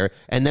up there.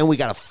 And then we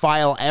got to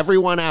file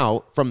everyone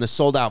out from the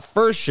sold out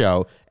first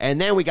show. And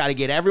then we got to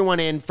get everyone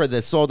in for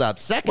the sold out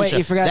second show. Wait,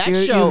 you forgot,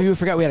 you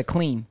forgot we had to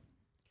clean.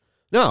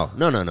 No.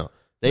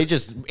 They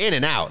just in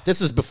and out.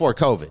 This is before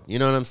COVID. You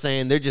know what I'm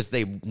saying? They're just,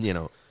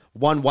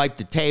 one wiped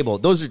the table.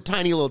 Those are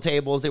tiny little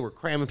tables. They were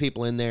cramming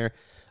people in there.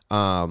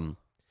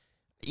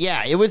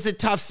 It was a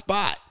tough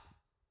spot.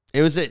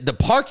 The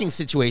parking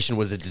situation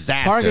was a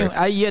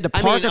disaster. You had to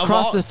park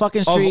across the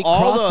fucking street. Of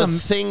all the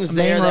things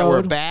there that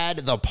were bad,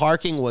 the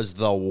parking was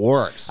the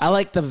worst. I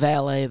like the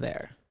valet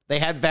there. They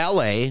had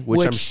valet,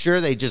 which I'm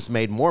sure they just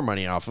made more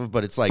money off of,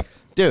 but it's like,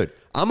 dude,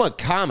 I'm a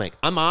comic.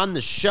 I'm on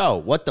the show.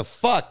 What the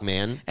fuck,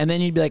 man? And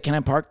then you'd be like, can I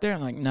park there?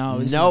 I'm like, no,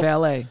 this is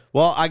valet.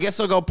 Well, I guess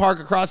I'll go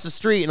park across the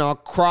street and I'll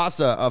cross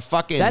a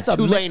fucking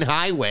 2-lane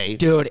highway.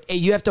 Dude,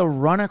 you have to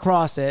run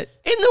across it.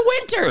 In the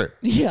winter.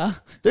 Yeah.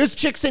 There's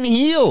chicks in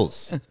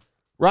heels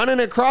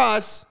running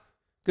across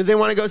because they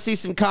want to go see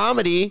some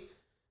comedy.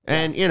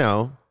 And,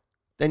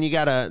 then you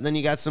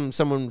got some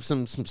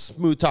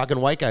smooth talking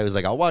white guy who's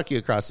like, I'll walk you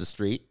across the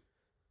street.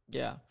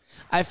 Yeah.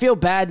 I feel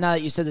bad now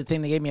that you said the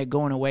thing. They gave me a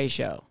going away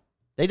show.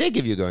 They did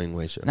give you a going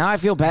away show. Now I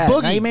feel bad.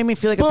 Now you made me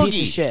feel like a piece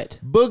of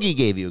shit. Boogie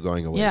gave you a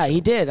going away show. Yeah,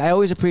 he did. I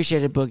always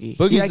appreciated Boogie.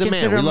 Boogie's the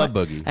man. We love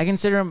Boogie. I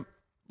consider him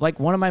like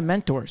one of my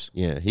mentors.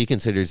 Yeah, he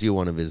considers you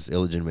one of his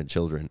illegitimate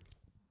children.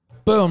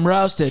 Boom,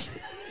 roasted.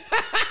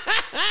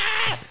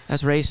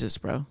 That's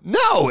racist, bro.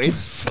 No,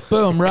 it's...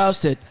 Boom,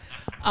 roasted.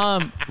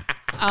 Shout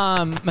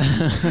out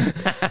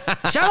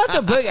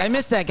to Boogie. I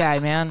miss that guy,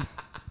 man.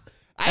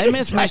 I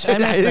miss I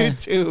do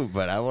too,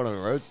 but I want to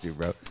roast you,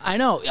 bro. I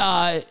know.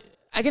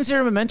 I consider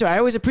him a mentor. I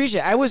always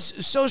appreciate it. I was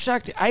so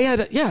shocked.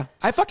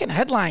 I fucking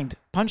headlined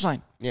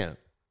Punchline. Yeah.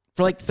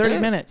 For like 30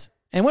 minutes.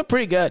 And it went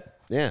pretty good.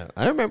 Yeah,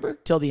 I remember.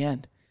 Till the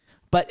end.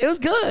 But it was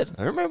good.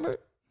 I remember.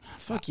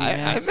 Fuck you, man.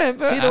 I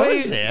remember.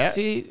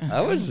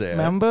 I was there.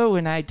 Remember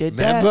when I did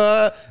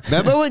that?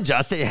 Remember when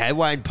Justin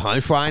headlined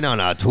Punchline on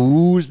a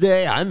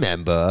Tuesday? I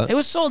remember. It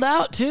was sold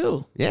out,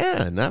 too.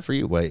 Yeah, not for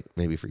you. Wait,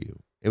 maybe for you.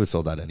 It was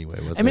sold out anyway,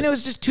 wasn't it? I mean, it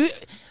was just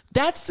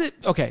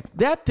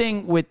that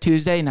thing with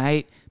Tuesday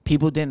night,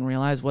 people didn't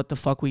realize what the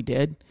fuck we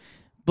did.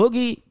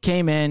 Boogie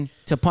came in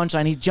to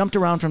Punchline. He jumped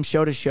around from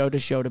show to show to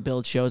show to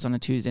build shows on a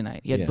Tuesday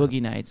night. He had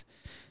Boogie nights.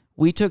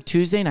 We took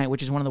Tuesday night,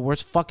 which is one of the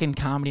worst fucking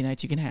comedy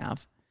nights you can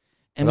have.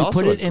 And but we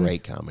put it in in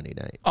great comedy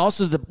night.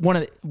 Also,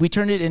 we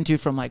turned it into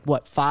from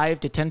 5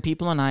 to 10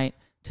 people a night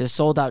to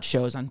sold out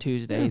shows on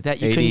Tuesday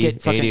that you couldn't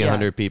get fucking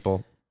 100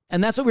 people.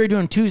 And that's what we were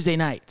doing Tuesday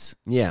nights.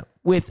 Yeah.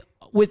 With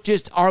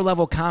just our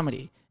level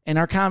comedy. and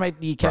our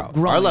comedy kept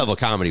growing. Our level of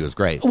comedy was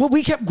great. Well,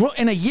 we kept growing.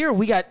 In a year,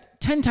 we got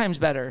 10 times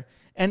better.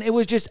 And it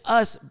was just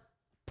us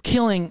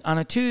killing on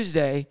a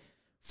Tuesday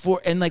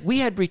and like we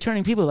had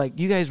returning people like,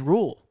 you guys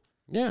rule.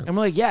 Yeah. And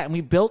we're like, yeah. And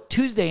we built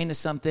Tuesday into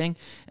something.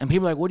 And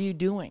people are like, what are you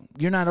doing?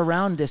 You're not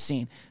around this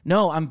scene.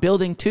 No, I'm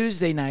building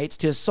Tuesday nights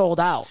to sold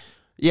out.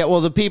 Yeah. Well,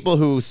 the people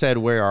who said,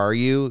 where are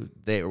you?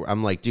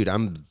 I'm like, dude,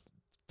 I'm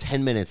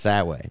 10 minutes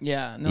that way.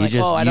 Yeah. And you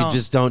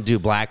just don't do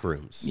black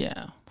rooms.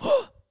 Yeah.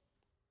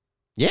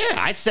 Yeah,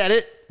 I said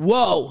it.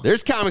 Whoa.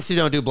 There's comics who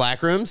don't do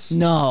black rooms.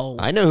 No.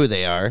 I know who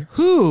they are.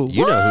 Who?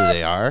 You know who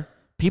they are.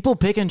 People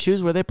pick and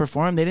choose where they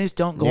perform. They just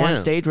don't go on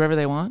stage wherever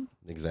they want.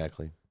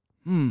 Exactly.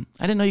 I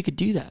didn't know you could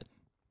do that.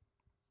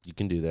 You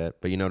can do that.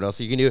 But you know what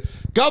else you can do?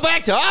 Go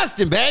back to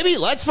Austin, baby.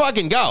 Let's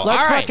fucking go.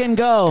 Let's fucking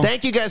go.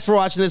 Thank you guys for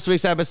watching this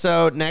week's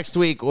episode. Next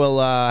week, we'll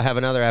have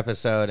another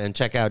episode. And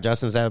check out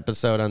Justin's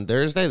episode on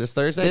Thursday. This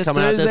Thursday? It's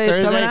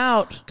coming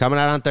out. Coming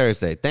out on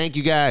Thursday. Thank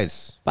you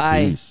guys.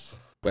 Bye. Peace.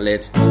 Well,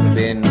 it's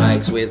open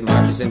mics with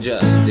Marcus and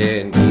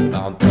Justin. Keep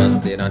on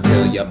thrusting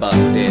until you're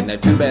busting. They're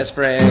two best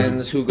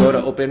friends who go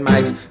to open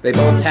mics. They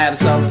both have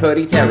some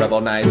pretty terrible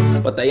nights,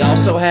 but they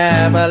also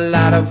have a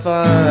lot of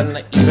fun,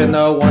 even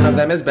though one of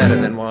them is better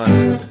than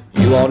one.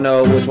 You all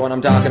know which one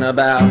I'm talking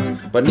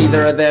about, but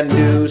neither of them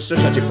do, so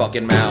shut your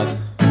fucking mouth.